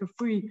campaigns for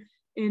free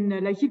in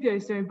Laikipia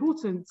is so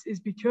important is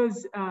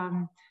because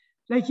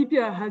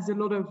Laikipia has a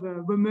lot of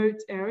remote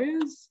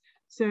areas.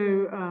 So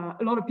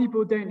a lot of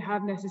people don't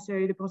have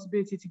necessarily the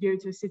possibility to go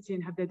to a city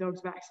and have their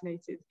dogs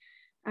vaccinated.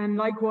 And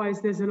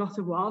likewise, there's a lot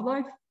of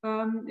wildlife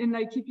in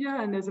Laikipia,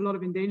 and there's a lot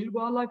of endangered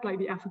wildlife, like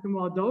the African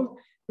wild dog,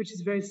 which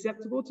is very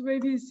susceptible to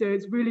rabies. So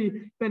it's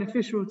really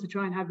beneficial to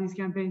try and have these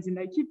campaigns in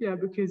Laikipia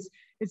because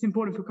it's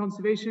important for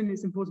conservation,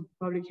 it's important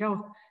for public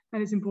health,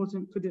 and it's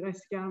important for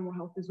domestic animal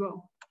health as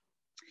well.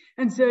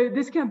 And so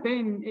this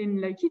campaign in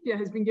Laikipia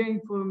has been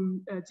going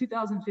from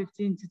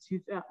 2015 to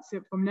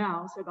so from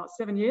now, so about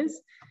 7 years.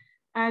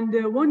 And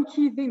one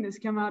key thing that's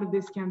come out of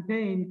this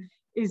campaign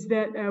is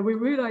that we're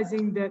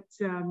realizing that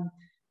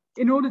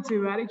in order to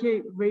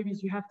eradicate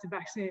rabies, you have to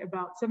vaccinate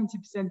about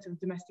 70% of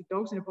domestic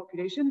dogs in a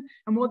population.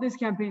 And what this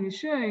campaign is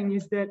showing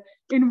is that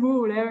in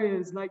rural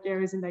areas, like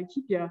areas in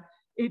Laikipia,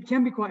 it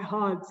can be quite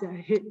hard to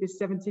hit this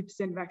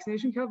 70%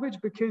 vaccination coverage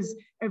because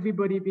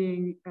everybody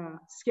being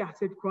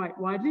scattered quite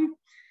widely.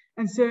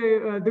 And so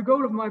the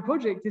goal of my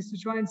project is to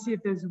try and see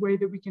if there's a way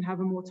that we can have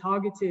a more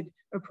targeted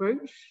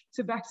approach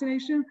to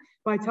vaccination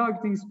by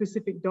targeting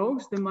specific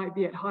dogs that might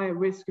be at higher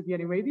risk of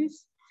getting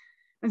rabies.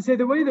 And so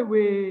the way that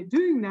we're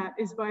doing that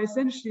is by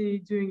essentially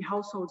doing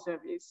household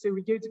surveys. So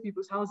we go to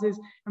people's houses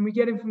and we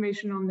get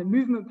information on the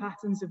movement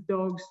patterns of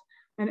dogs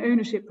and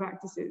ownership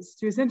practices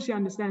to essentially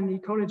understand the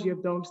ecology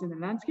of dogs in the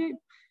landscape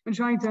and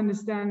trying to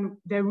understand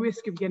their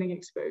risk of getting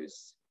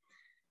exposed.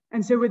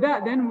 And so with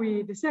that, then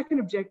the second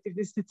objective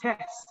is to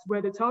test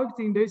whether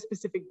targeting those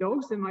specific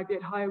dogs that might be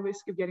at higher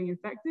risk of getting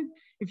infected,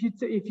 if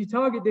you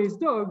target those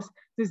dogs,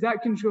 does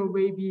that control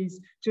rabies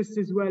just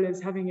as well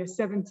as having a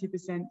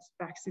 70%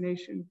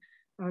 vaccination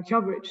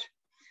coverage?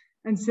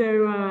 And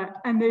so,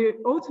 and the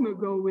ultimate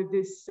goal with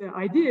this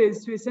idea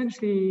is to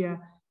essentially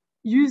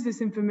use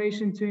this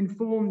information to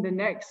inform the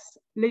next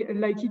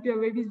Laikipia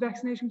rabies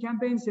vaccination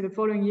campaigns, so the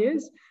following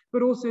years,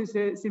 but also so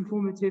it's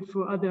informative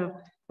for other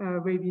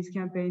rabies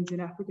campaigns in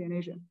Africa and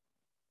Asia.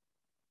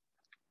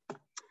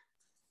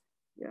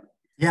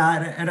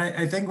 Yeah, and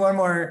I think one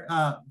more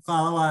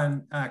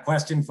follow-on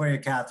question for you,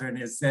 Catherine,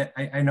 is that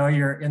I know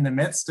you're in the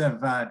midst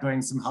of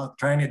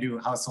trying to do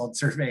household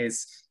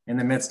surveys in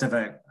the midst of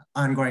an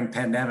ongoing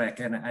pandemic,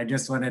 and I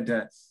just wanted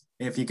to,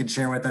 if you could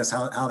share with us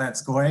how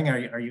that's going.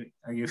 Are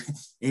you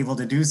able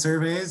to do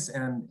surveys,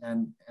 and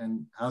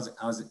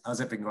how's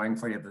it been going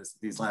for you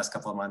these last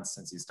couple of months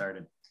since you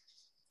started?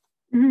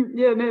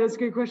 Yeah, no, that's a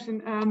good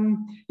question.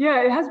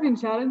 Yeah, it has been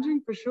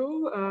challenging for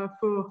sure,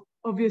 for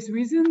obvious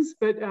reasons,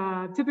 but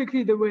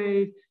typically the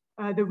way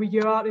that we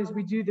go out is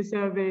we do the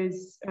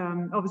surveys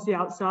obviously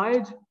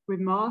outside with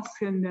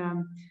masks, and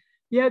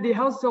yeah, the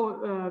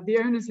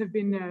owners have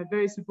been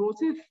very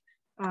supportive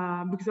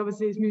because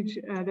obviously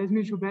there's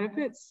mutual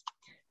benefits.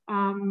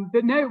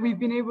 But no, we've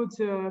been able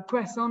to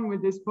press on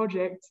with this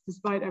project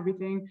despite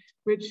everything,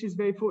 which is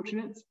very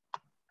fortunate.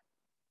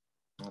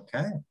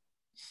 Okay.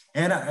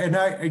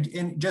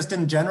 And just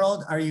in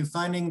general, are you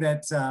finding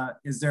that,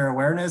 is there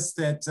awareness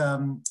that,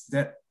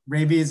 that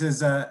rabies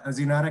is a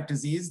zoonotic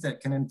disease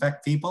that can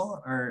infect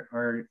people,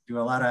 or do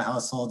a lot of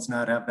households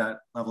not have that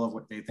level of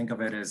what they think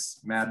of it as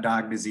mad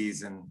dog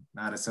disease and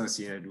not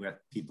associated with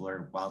people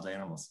or wild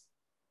animals?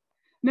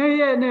 No,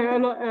 yeah, no, a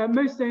lot,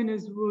 most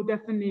owners will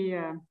definitely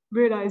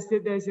realize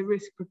that there's a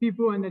risk for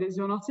people and that it's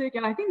zoonotic.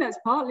 And I think that's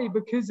partly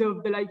because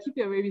of the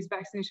Laikipia rabies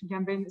vaccination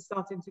campaign that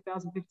started in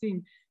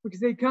 2015, because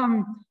they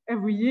come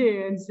every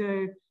year. And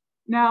so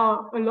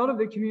now a lot of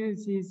the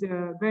communities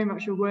are very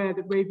much aware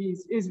that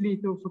rabies is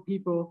lethal for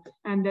people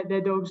and that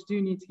their dogs do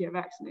need to get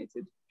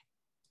vaccinated.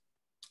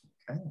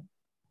 Okay,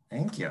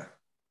 thank you.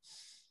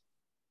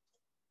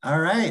 All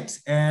right,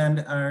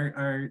 and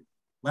our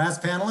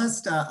last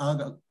panelist,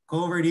 I'll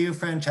go over to you,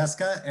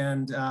 Francesca,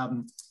 and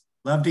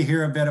love to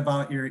hear a bit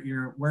about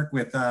your work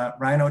with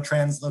rhino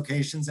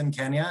translocations in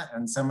Kenya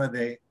and some of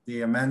the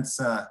immense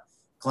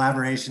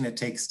collaboration it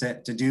takes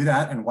to do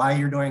that, and why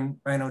you're doing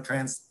rhino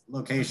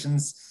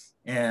translocations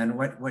and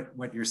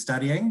what you're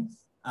studying.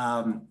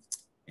 Yeah,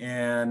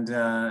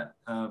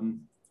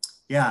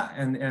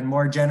 and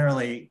more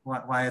generally,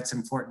 why it's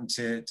important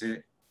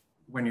to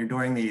when you're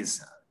doing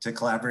these, to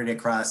collaborate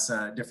across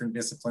different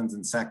disciplines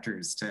and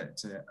sectors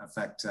to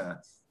affect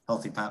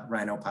healthy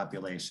rhino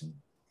population.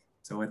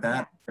 So with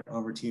that,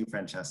 over to you,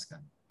 Francesca.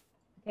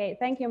 Okay,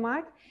 thank you,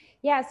 Mark.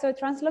 Yeah, so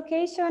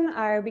translocation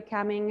are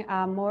becoming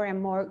more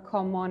and more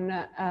common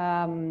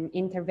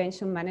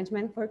intervention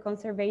management for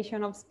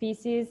conservation of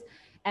species.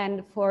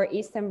 And for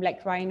eastern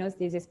black rhinos,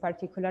 this is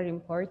particularly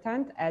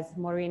important, as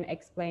Maureen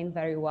explained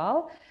very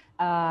well.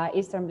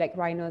 Eastern black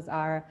rhinos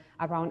are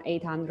around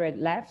 800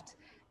 left,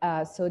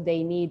 so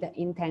they need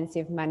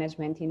intensive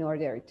management in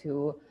order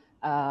to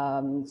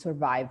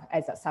survive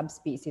as a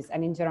subspecies,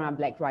 and in general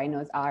black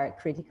rhinos are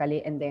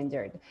critically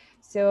endangered.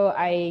 So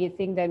I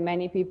think that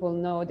many people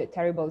know the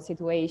terrible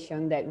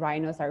situation that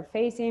rhinos are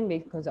facing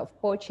because of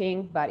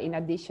poaching, but in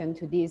addition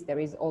to this there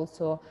is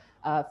also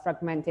a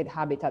fragmented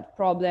habitat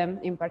problem.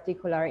 In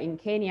particular in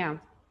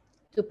Kenya,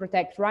 to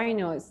protect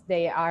rhinos,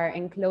 they are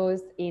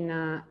enclosed in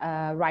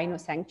rhino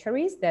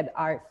sanctuaries that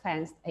are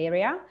fenced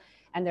area,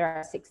 and there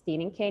are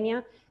 16 in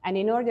Kenya. And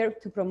in order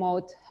to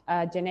promote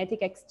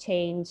genetic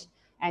exchange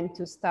and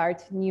to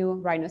start new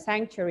rhino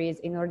sanctuaries,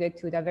 in order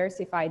to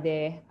diversify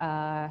the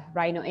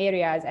rhino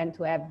areas and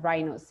to have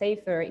rhinos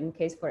safer in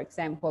case, for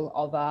example,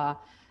 of a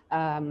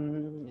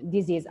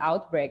disease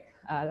outbreak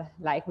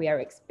like we are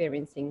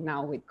experiencing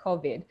now with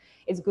COVID,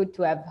 it's good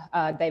to have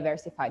a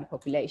diversified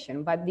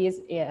population. But this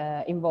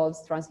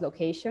involves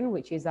translocation,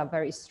 which is a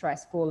very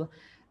stressful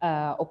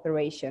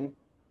operation.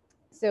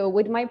 So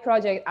with my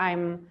project,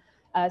 I'm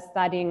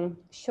studying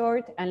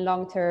short and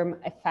long-term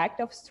effect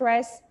of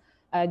stress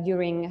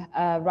during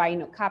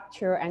rhino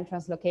capture and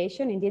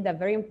translocation. Indeed, a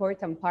very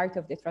important part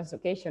of the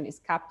translocation is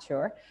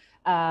capture,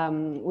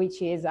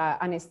 which is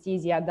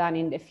anesthesia done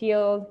in the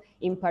field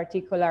in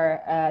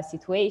particular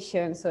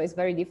situations. So it's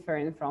very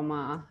different from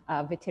a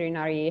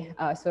veterinary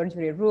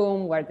surgery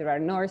room where there are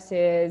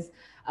nurses,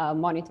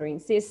 monitoring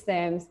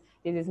systems.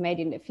 This is made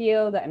in the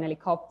field. An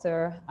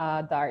helicopter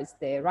darts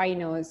the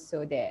rhinos.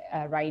 So the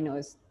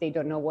rhinos, they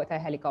don't know what a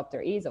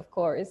helicopter is, of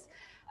course.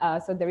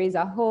 So there is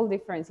a whole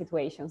different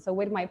situation. So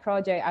with my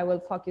project, I will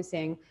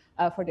focusing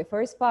for the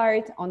first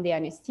part on the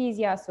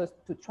anesthesia. So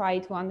to try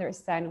to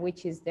understand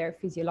which is their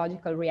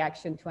physiological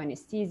reaction to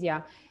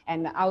anesthesia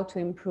and how to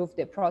improve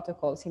the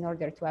protocols in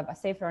order to have a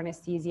safer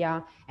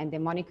anesthesia and the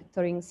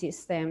monitoring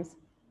systems.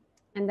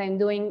 And then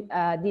doing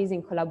this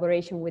in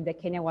collaboration with the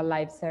Kenya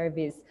Wildlife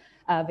Service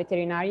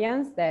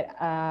veterinarians that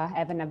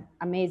have an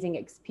amazing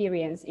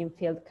experience in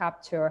field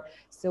capture.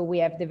 So we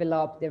have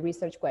developed the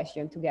research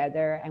question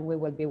together and we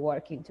will be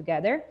working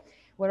together.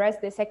 Whereas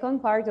the second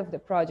part of the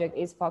project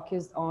is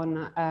focused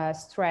on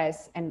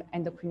stress and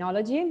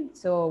endocrinology.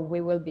 So we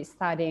will be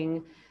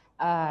studying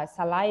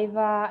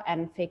saliva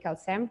and fecal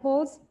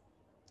samples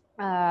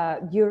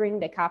during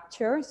the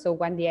capture. So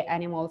when the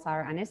animals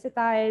are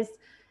anesthetized,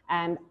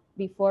 and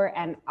before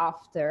and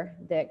after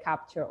the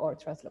capture or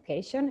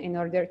translocation, in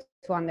order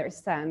to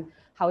understand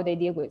how they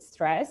deal with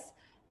stress.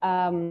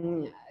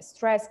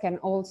 Stress can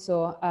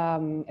also,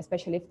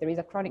 especially if there is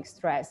a chronic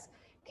stress,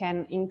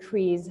 can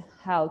increase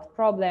health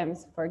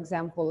problems. For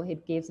example,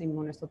 it gives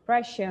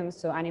immunosuppression,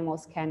 so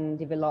animals can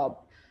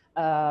develop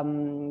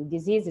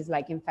diseases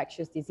like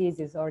infectious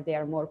diseases, or they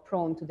are more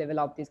prone to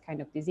develop these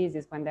kind of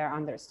diseases when they're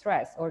under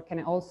stress, or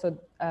can also,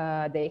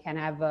 they can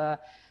have a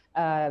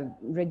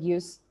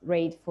reduced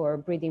rate for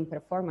breeding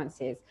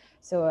performances.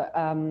 So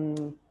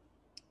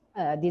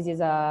this is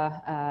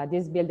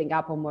this building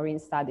up on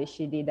Maureen's study.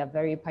 She did a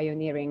very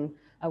pioneering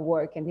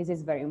work, and this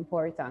is very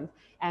important.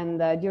 And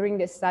during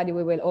this study,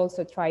 we will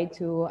also try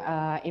to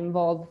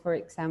involve, for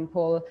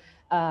example,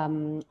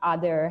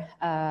 other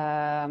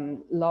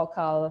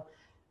local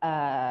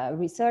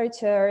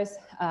researchers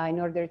in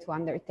order to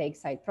undertake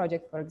side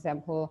projects, for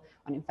example,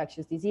 on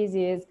infectious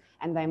diseases,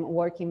 And I'm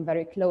working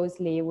very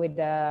closely with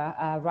the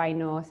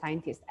rhino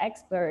scientist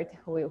expert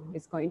who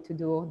is going to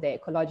do the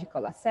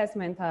ecological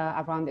assessment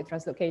around the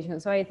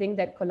translocation. So I think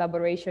that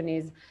collaboration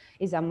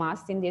is a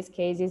must in these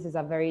cases. It's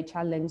a very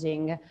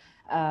challenging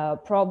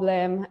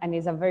problem, and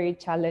is a very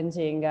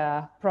challenging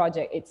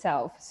project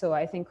itself. So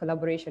I think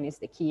collaboration is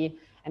the key,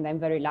 and I'm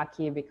very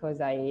lucky because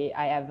I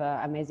have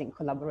amazing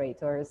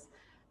collaborators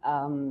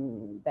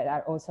that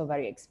are also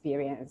very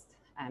experienced,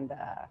 and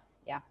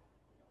yeah.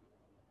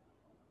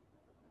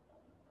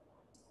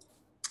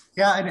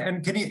 Yeah,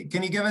 and can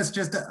you give us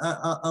just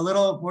a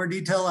little more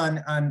detail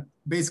on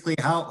basically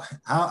how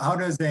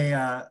does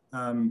a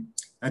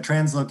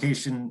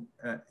translocation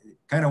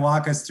kind of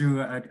walk us through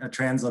a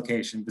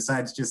translocation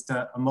besides just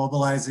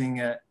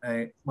mobilizing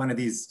one of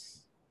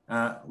these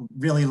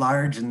really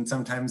large and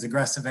sometimes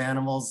aggressive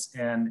animals,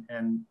 and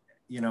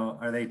you know,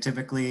 are they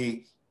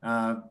typically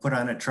put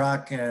on a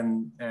truck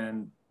and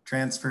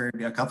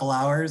transferred a couple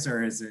hours,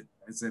 or is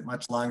it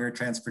much longer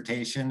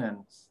transportation,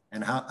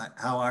 and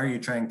how are you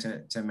trying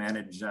to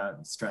manage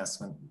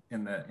stress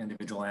in the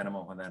individual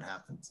animal when that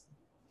happens?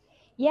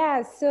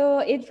 Yeah, so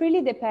it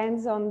really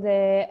depends on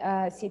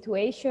the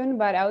situation,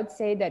 but I would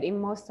say that in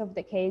most of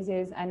the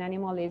cases, an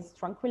animal is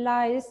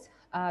tranquilized.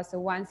 So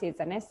once it's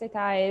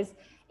anesthetized,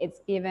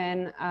 it's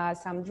given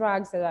some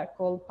drugs that are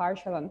called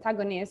partial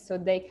antagonists. So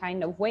they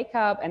kind of wake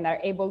up and are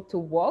able to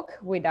walk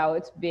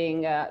without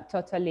being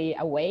totally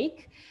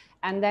awake.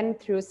 And then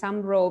through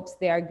some ropes,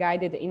 they are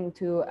guided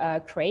into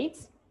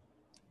crates.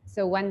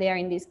 So when they are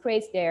in these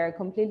crates, they are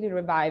completely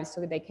revived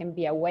so they can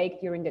be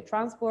awake during the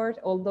transport,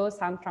 although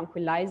some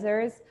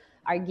tranquilizers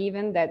are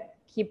given that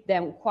keep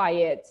them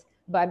quiet,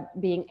 but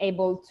being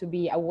able to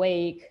be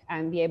awake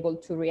and be able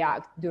to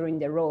react during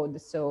the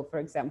road. So for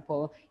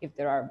example, if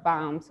there are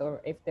bumps or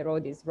if the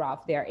road is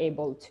rough, they are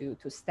able to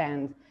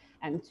stand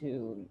and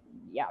to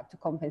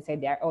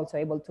compensate. They are also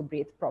able to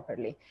breathe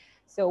properly.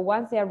 So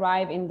once they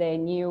arrive in the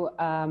new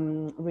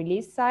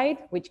release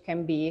site, which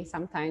can be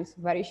sometimes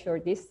very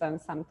short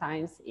distance,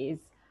 sometimes is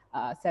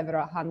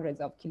several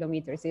hundreds of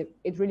kilometers.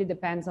 It really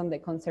depends on the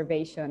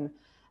conservation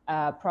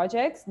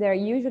projects. They're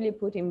usually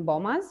put in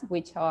bomas,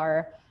 which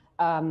are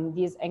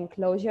these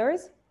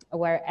enclosures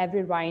where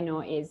every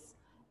rhino is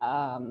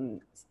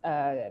alone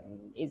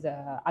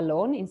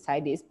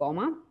inside this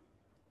boma.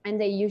 And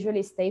they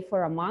usually stay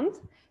for a month,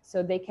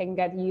 so they can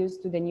get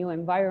used to the new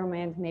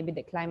environment. Maybe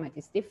the climate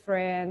is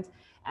different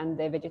and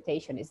the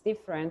vegetation is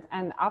different.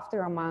 And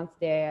after a month,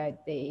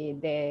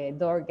 the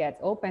door gets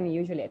open,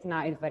 usually at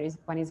night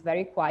when it's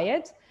very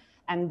quiet,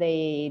 and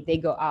they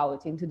go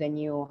out into the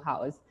new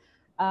house.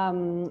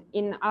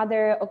 In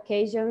other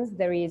occasions,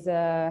 there is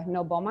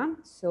no boma.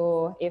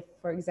 So if,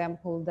 for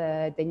example,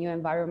 the new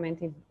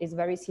environment is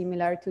very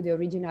similar to the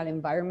original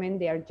environment,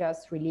 they are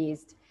just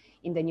released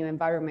in the new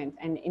environment.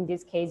 And in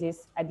these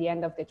cases, at the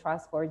end of the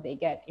transport, they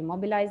get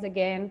immobilized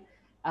again,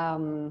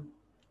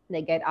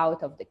 they get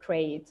out of the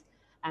crate,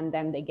 and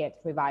then they get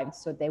revived.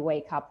 So they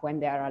wake up when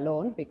they are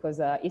alone,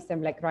 because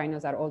Eastern black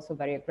rhinos are also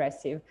very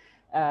aggressive.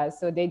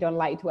 So they don't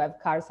like to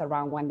have cars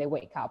around when they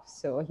wake up.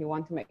 So you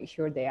want to make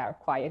sure they are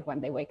quiet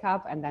when they wake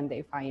up, and then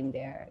they find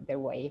their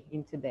way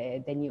into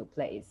the new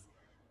place.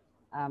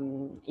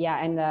 Yeah,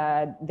 and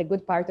the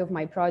good part of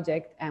my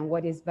project, and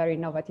what is very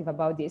innovative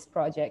about this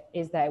project,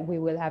 is that we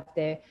will have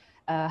the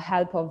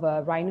help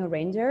of rhino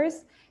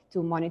rangers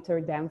to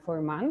monitor them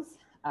for months.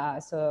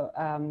 So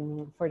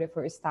for the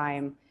first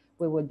time,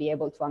 we will be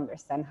able to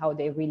understand how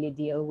they really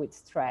deal with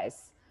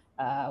stress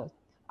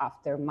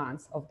after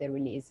months of the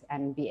release,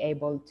 and be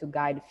able to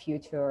guide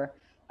future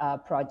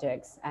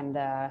projects and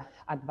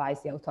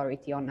advise the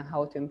authority on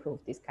how to improve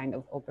these kind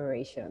of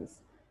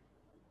operations.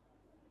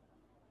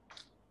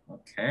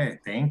 Okay,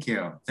 thank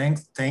you.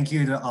 Thank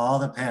you to all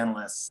the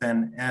panelists.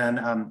 And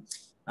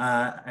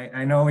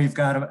I know we've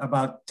got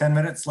about 10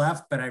 minutes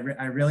left, but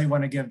I really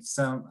want to give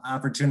some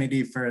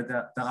opportunity for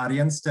the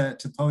audience to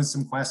pose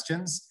some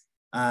questions.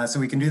 So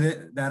we can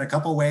do that a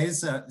couple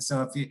ways.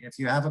 So if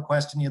you have a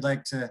question you'd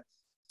like to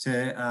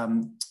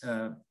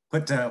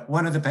put to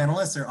one of the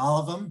panelists or all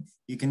of them,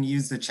 you can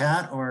use the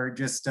chat, or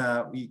just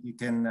you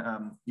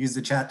can use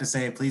the chat to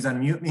say, please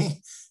unmute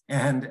me,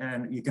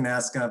 and you can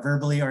ask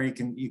verbally, or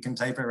you can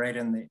type it right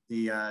in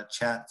the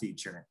chat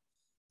feature.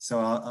 So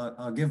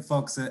I'll give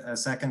folks a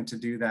second to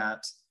do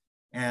that.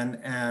 And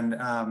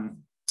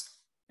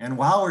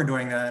while we're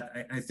doing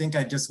that, I think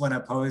I just want to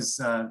pose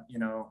you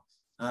know,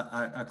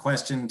 a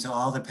question to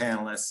all the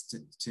panelists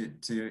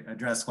to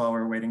address while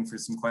we're waiting for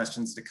some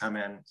questions to come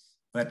in.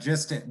 But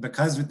just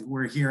because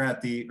we're here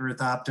at the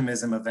Earth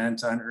Optimism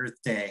event on Earth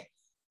Day,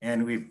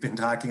 and we've been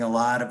talking a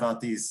lot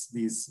about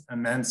these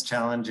immense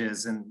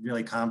challenges and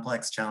really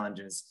complex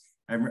challenges,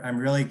 I'm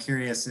really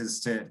curious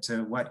as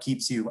to what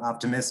keeps you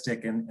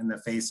optimistic in the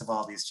face of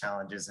all these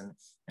challenges,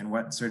 and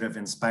what sort of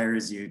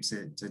inspires you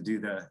to do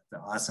the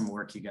awesome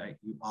work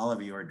all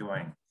of you are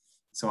doing.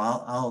 So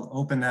I'll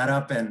open that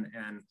up, and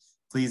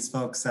please,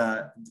 folks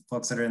that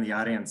are in the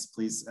audience,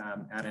 please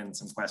add in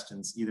some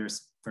questions, either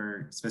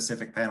for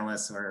specific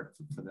panelists or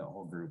for the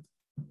whole group.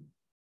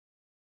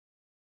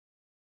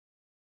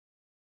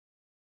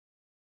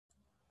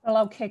 Well,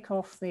 I'll kick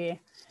off there.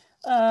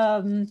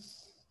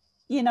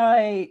 You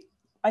know,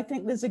 I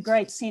think there's a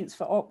great sense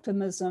for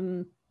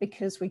optimism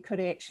because we could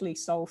actually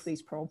solve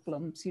these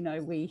problems. You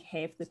know, we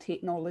have the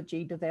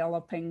technology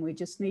developing, we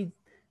just need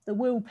the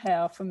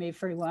willpower from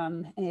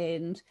everyone.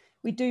 And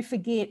we do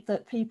forget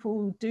that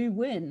people do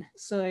win.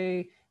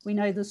 So we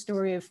know the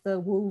story of the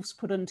wolves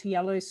put into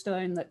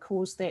Yellowstone that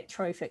caused that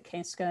trophic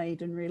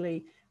cascade and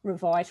really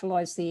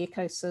revitalize the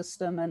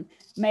ecosystem. And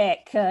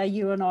Mac,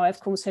 you and I, of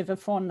course, have a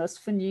fondness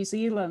for New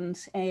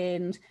Zealand,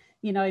 and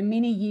you know,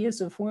 many years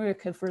of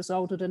work have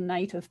resulted in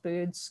native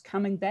birds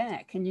coming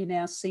back, and you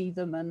now see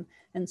them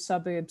in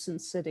suburbs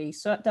and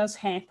cities. So it does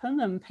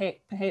happen, and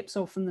perhaps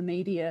often the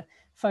media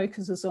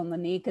focuses on the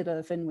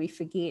negative and we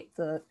forget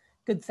that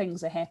good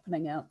things are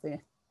happening out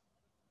there.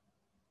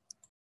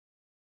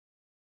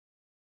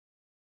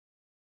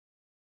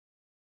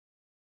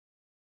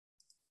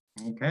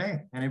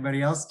 Okay,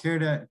 anybody else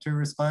care to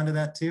respond to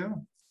that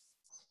too?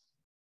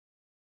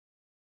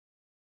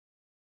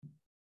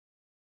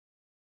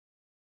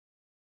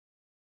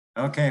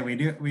 Okay, we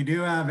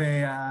do have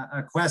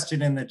a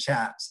question in the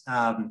chat,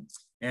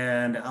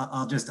 and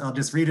I'll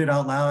just read it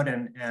out loud,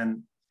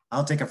 and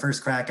I'll take a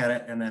first crack at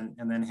it, and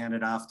then hand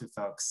it off to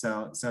folks.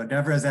 So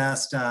Deborah's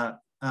asked,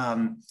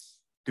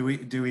 do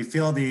we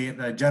feel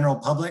the general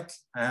public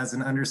has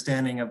an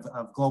understanding of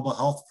global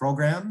health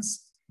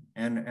programs,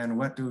 and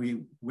what do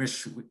we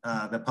wish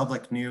the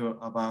public knew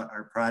about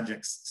our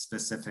projects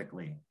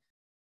specifically?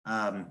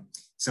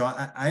 So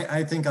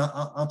I think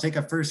I'll take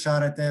a first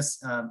shot at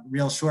this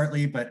real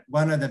shortly, but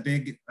one of the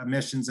big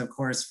missions, of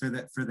course, for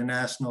the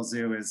National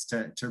Zoo is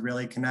to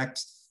really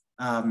connect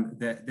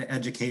the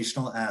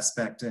educational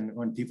aspect. And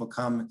when people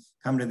come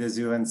to the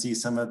zoo and see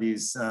some of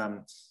these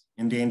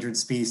endangered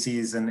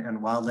species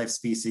and wildlife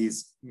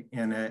species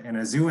in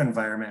a zoo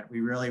environment,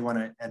 we really want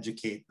to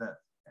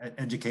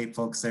educate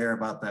folks there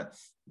about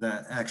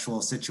the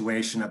actual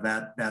situation of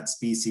that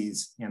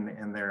species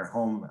in their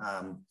home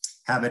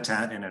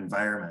habitat and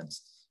environment.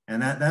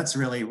 And that's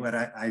really what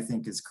I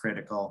think is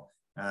critical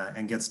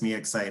and gets me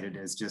excited,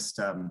 is just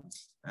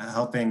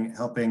helping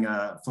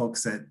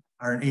folks that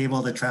aren't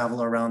able to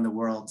travel around the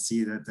world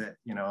see that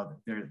you know,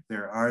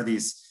 there are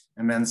these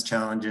immense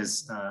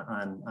challenges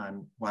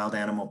on wild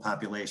animal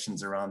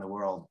populations around the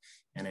world.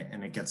 And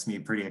it gets me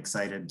pretty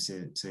excited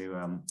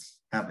to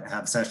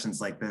have sessions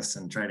like this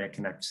and try to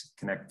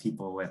connect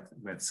people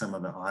with some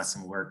of the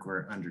awesome work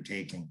we're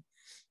undertaking.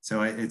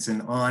 So it's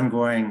an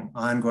ongoing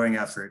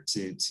effort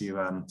to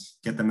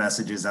get the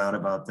messages out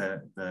about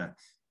the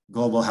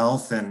global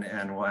health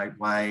and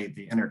why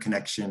the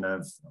interconnection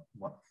of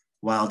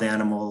wild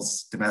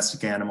animals,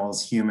 domestic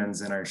animals,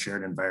 humans in our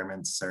shared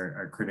environments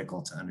are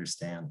critical to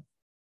understand.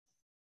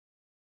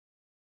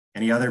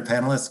 Any other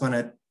panelists want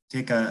to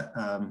take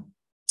a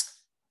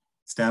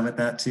stab at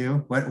that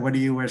too? What do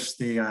you wish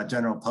the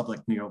general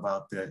public knew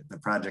about the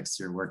projects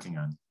you're working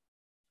on?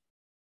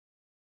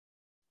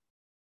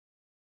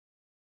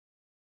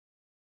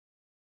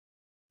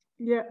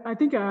 Yeah, I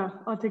think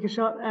I'll take a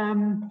shot.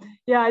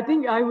 Yeah, I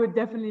think I would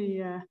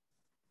definitely.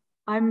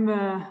 I'm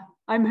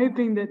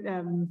hoping that,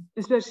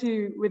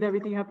 especially with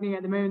everything happening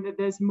at the moment, that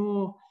there's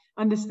more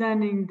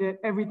understanding that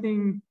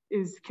everything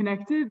is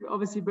connected,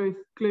 obviously both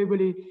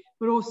globally,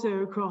 but also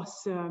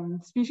across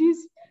species.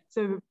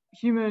 So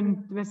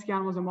human, domestic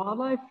animals, and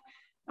wildlife.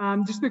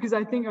 Just because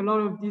I think a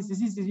lot of these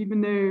diseases, even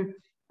though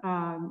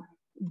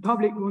the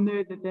public will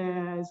know that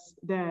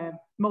they're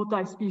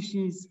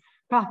multi-species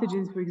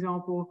pathogens, for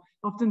example,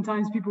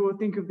 oftentimes people will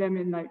think of them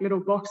in like little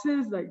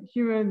boxes, like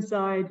human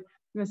side,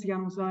 domestic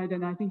animal side,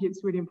 and I think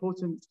it's really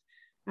important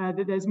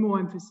that there's more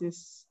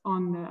emphasis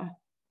on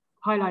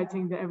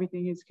highlighting that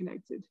everything is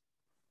connected.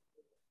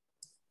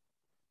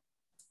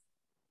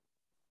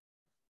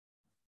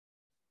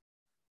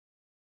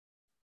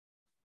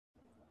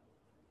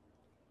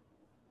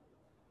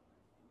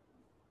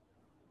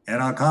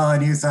 And I'll call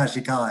on you,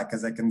 Sashikala,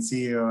 because I can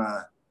see you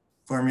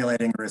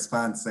formulating a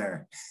response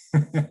there.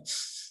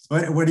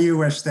 What do you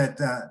wish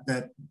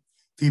that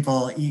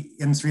people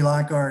in Sri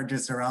Lanka or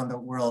just around the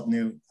world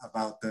knew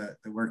about the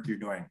work you're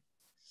doing?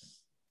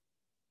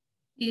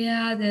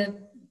 Yeah,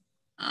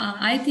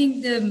 I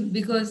think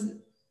because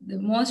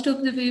most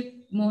of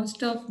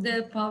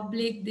the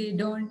public, they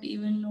don't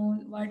even know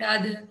what are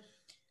the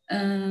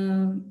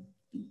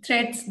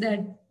threats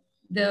that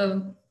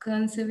the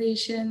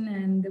conservation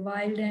and the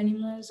wild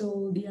animals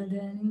or the other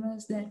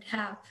animals that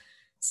have.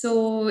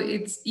 So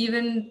it's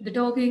even the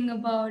talking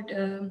about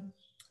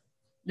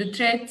the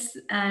threats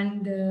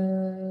and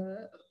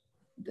the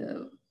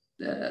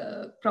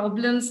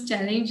problems,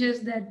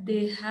 challenges that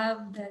they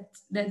have,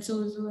 that's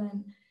also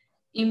an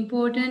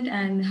important,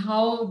 and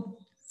how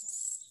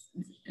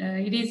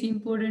it is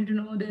important to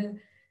know the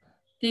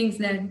things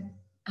that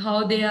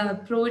how they are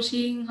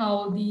approaching,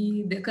 how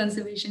the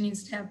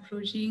conservationists are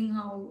approaching,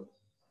 how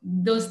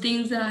those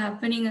things are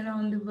happening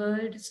around the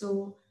world.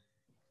 So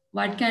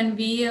what can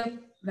we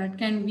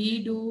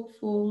do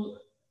for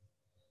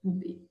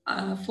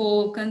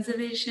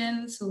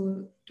conservation?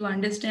 So to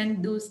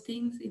understand those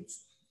things,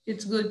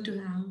 it's good to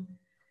have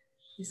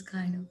this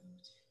kind of.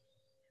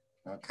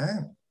 Okay.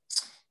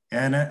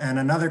 And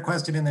another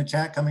question in the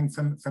chat coming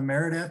from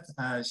Meredith.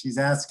 She's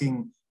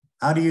asking,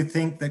 how do you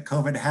think that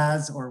COVID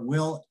has or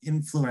will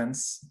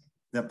influence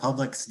the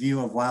public's view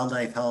of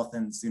wildlife health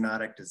and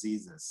zoonotic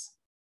diseases?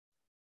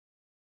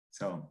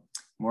 So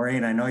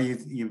Maureen, I know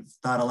you've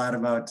thought a lot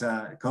about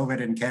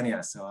COVID in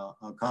Kenya, so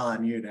I'll call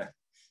on you to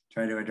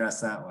try to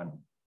address that one.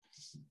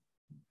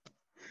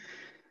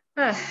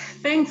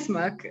 Thanks,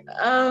 Mark.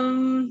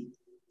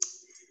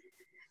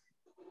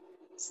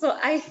 So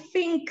I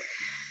think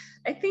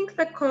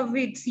the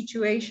COVID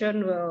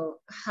situation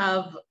will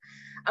have,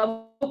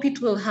 I hope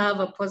it will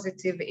have a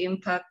positive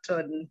impact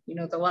on,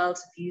 the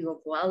world's view of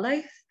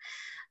wildlife.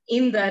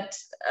 In that,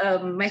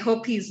 my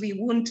hope is we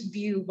won't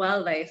view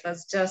wildlife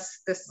as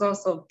just the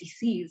source of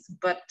disease,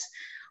 but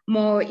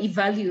more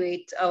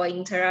evaluate our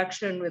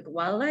interaction with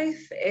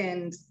wildlife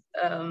and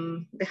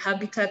the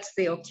habitats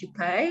they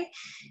occupy,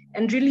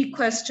 and really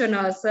question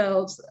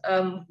ourselves,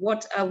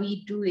 what are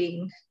we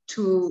doing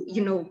to,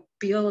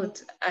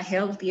 build a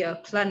healthier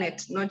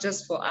planet, not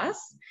just for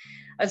us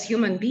as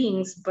human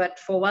beings, but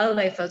for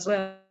wildlife as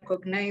well,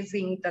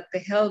 recognizing that the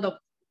health of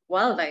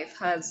wildlife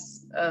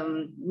has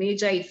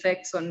major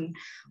effects on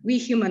we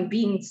human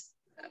beings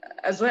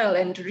as well.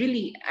 And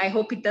really, I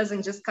hope it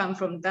doesn't just come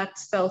from that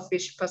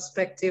selfish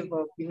perspective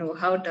of,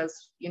 how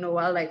does,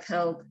 wildlife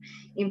health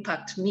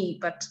impact me,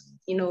 but,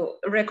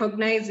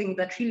 recognizing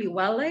that really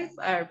wildlife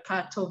are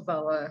part of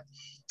our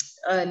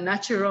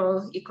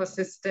natural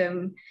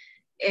ecosystem.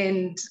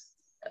 And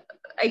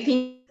I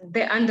think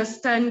the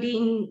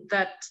understanding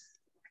that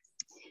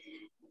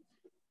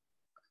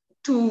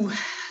the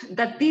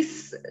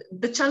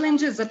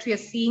challenges that we are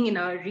seeing in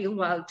our real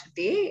world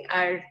today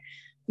are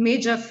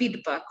major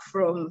feedback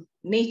from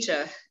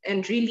nature,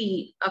 and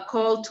really a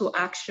call to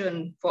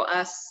action for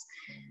us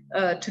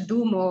to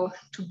do more,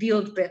 to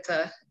build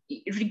better,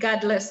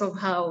 regardless of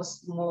how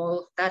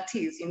small that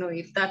is.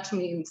 If that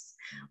means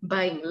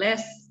buying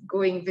less,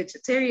 going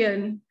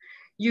vegetarian,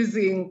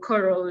 using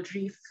coral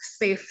reef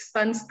safe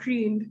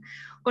sunscreen,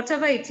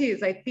 whatever it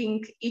is, I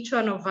think each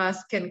one of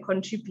us can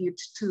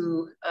contribute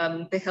to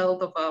the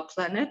health of our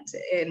planet.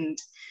 And,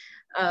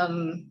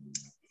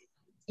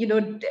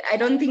 I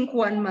don't think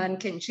one man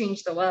can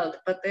change the world,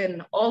 but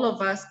then all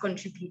of us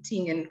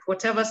contributing in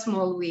whatever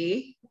small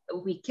way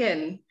we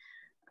can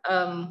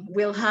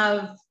will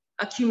have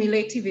a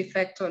cumulative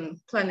effect on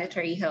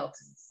planetary health.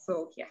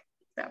 So yeah,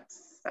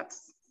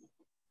 that's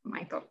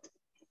my thought.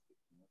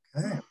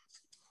 Okay.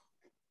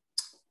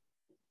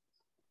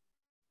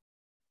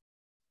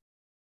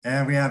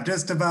 And we have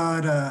just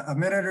about a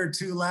minute or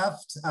two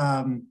left.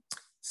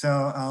 So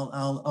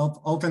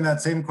I'll open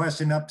that same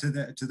question up to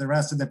the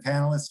rest of the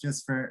panelists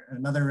just for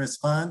another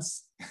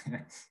response.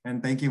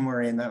 And thank you,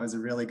 Maureen, that was a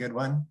really good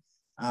one.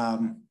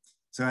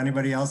 So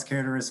anybody else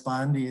care to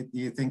respond? Do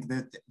you think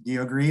that, do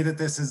you agree that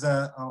this is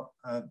a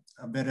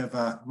bit of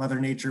a Mother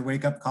Nature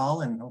wake-up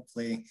call, and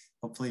hopefully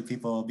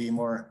people will be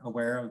more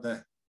aware of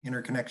the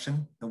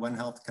interconnection, the One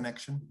Health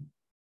connection?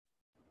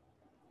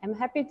 I'm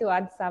happy to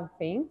add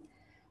something.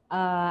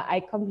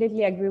 I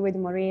completely agree with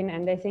Maureen,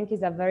 and I think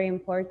it's a very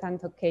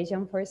important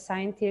occasion for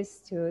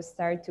scientists to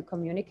start to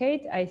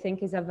communicate. I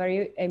think it's a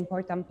very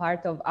important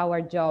part of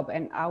our job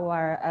and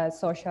our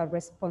social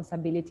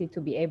responsibility to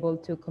be able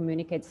to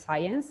communicate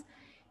science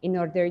in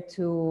order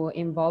to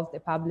involve the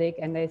public.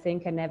 And I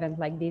think an event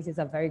like this is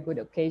a very good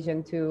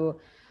occasion to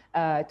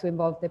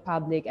involve the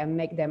public and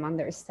make them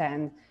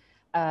understand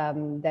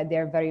that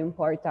they're very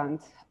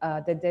important,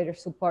 that their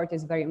support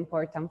is very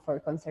important for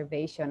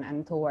conservation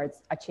and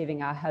towards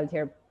achieving a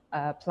healthier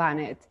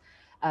planet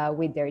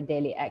with their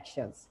daily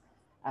actions.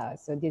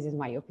 So this is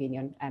my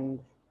opinion. And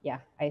yeah,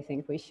 I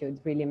think we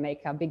should really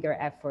make a bigger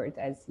effort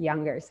as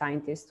younger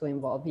scientists to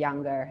involve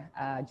younger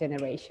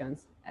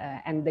generations.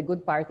 And the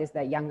good part is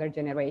that younger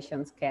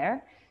generations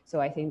care. So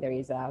I think there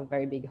is a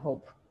very big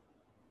hope.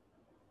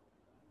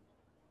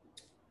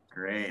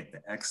 Great,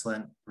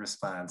 excellent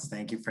response.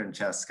 Thank you,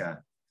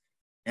 Francesca.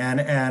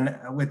 And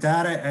with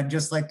that, I'd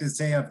just like to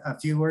say a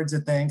few words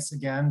of thanks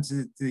again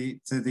to the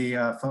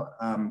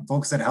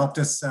folks that helped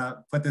us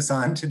put this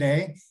on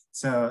today.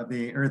 So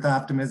the Earth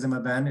Optimism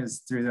event is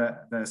through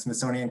the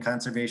Smithsonian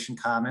Conservation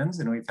Commons,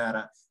 and we've had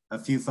a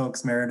few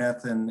folks,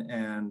 Meredith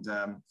and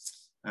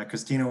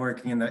Christina,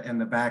 working in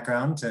the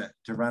background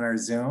to run our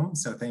Zoom.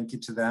 So thank you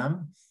to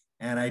them.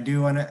 And I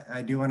do want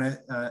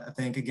to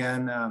thank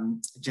again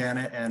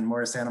Janet and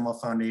Morris Animal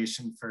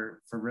Foundation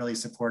for really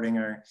supporting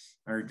our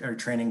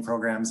training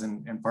programs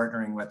and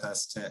partnering with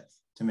us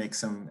to make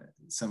some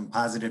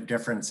positive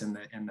difference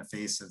in the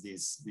face of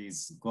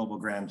these global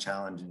grand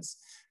challenges.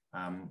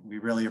 We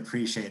really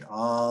appreciate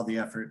all the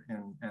effort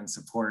and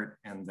support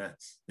and the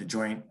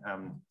joint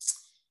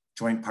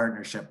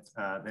partnership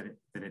that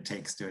it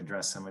takes to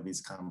address some of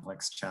these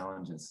complex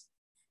challenges.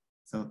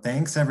 So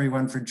thanks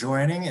everyone for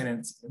joining, and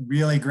it's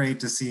really great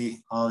to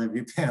see all of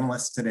you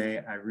panelists today.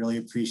 I really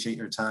appreciate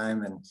your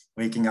time and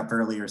waking up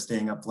early or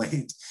staying up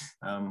late,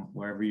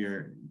 wherever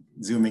you're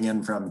Zooming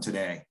in from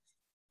today.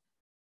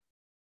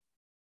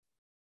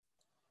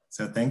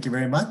 So thank you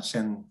very much,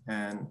 and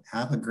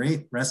have a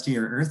great rest of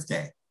your Earth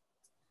Day.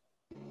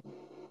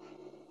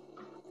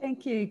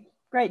 Thank you.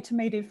 Great to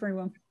meet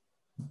everyone.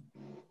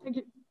 Thank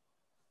you.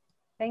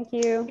 Thank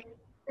you.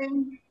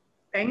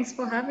 Thanks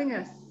for having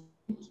us.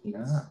 Thank you.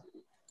 Yeah.